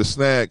 oh, hit a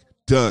snag,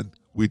 done.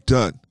 We're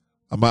done.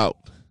 I'm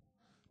out.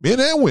 Men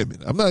and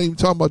women. I'm not even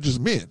talking about just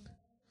men.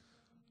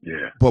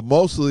 Yeah. But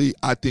mostly,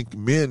 I think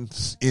men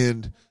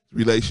end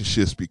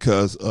relationships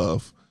because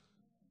of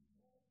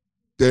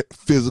their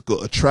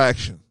physical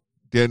attraction.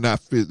 They're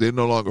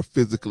no longer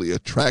physically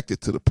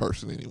attracted to the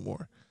person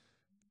anymore.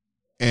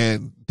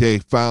 And they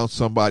found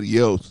somebody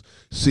else.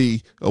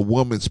 See, a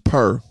woman's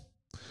purr,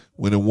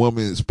 when a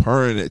woman is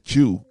purring at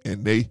you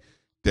and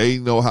they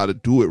know how to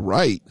do it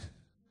right,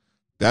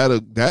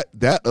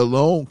 that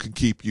alone can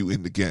keep you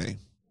in the game.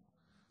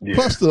 Yeah.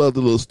 Plus the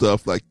other little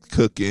stuff like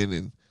cooking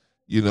and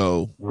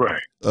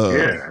right,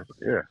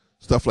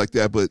 stuff like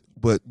that. But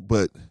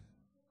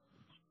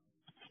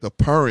the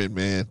purring,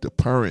 man, the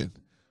purring.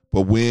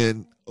 But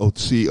when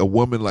see a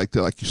woman like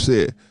that, like you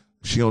said,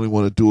 she only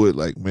want to do it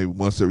like maybe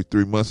once every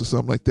 3 months or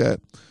something like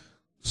that.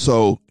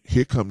 So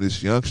here come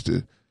this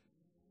youngster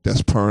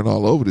that's purring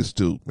all over this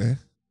dude, man,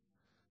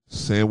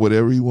 saying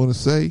whatever he want to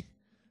say.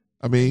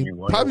 I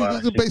mean,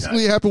 probably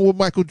basically happened with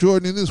Michael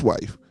Jordan and his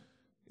wife.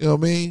 You know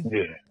what I mean?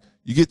 Yeah.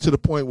 You get to the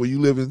point where you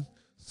live in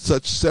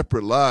such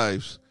separate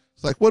lives.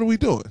 It's like, what are we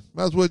doing? You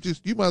might as well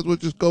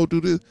just go do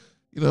this.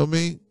 You know what I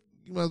mean?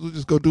 You might as well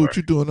just go do what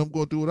you're doing. I'm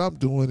going to do what I'm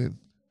doing. And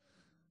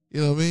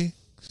you know what I mean?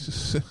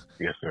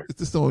 Yes, sir. It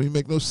just don't even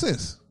make no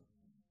sense.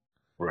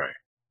 Right.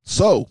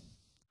 So,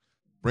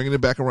 bringing it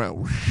back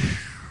around.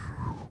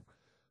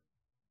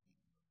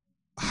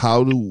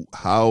 How do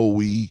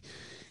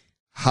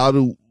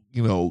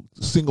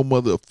single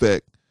mother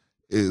effect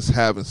is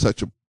having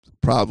such a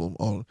problem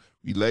on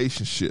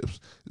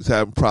relationships, is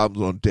having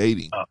problems on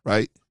dating,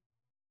 right?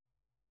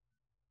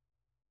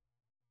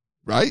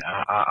 Right?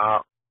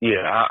 Let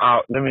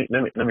me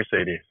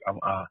say this.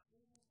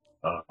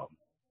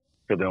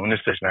 Because on this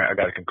session I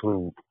got to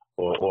conclude,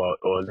 or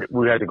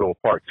we had to go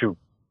part 2.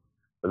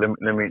 But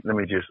let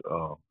me just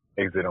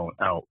exit on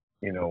out.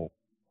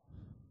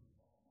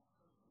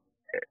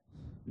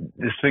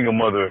 The single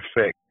mother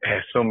effect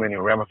has so many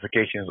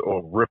ramifications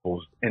or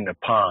ripples in the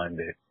pond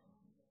that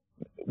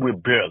we're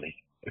barely,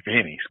 if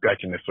any,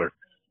 scratching the surface.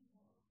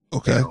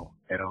 Okay.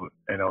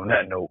 And on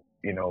that note,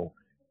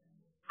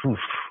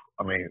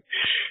 I mean,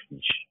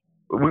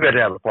 we got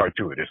to have a part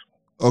 2 of this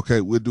one.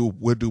 Okay, we'll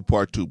do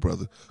part 2,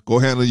 brother. Go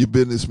handle your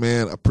business,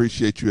 man. I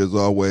appreciate you as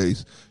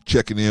always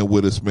checking in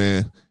with us,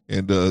 man.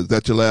 And is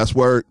that your last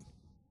word?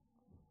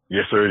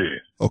 Yes, sir, it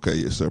is. Okay,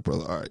 yes, sir,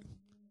 brother. All right.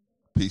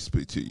 Peace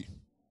be to you.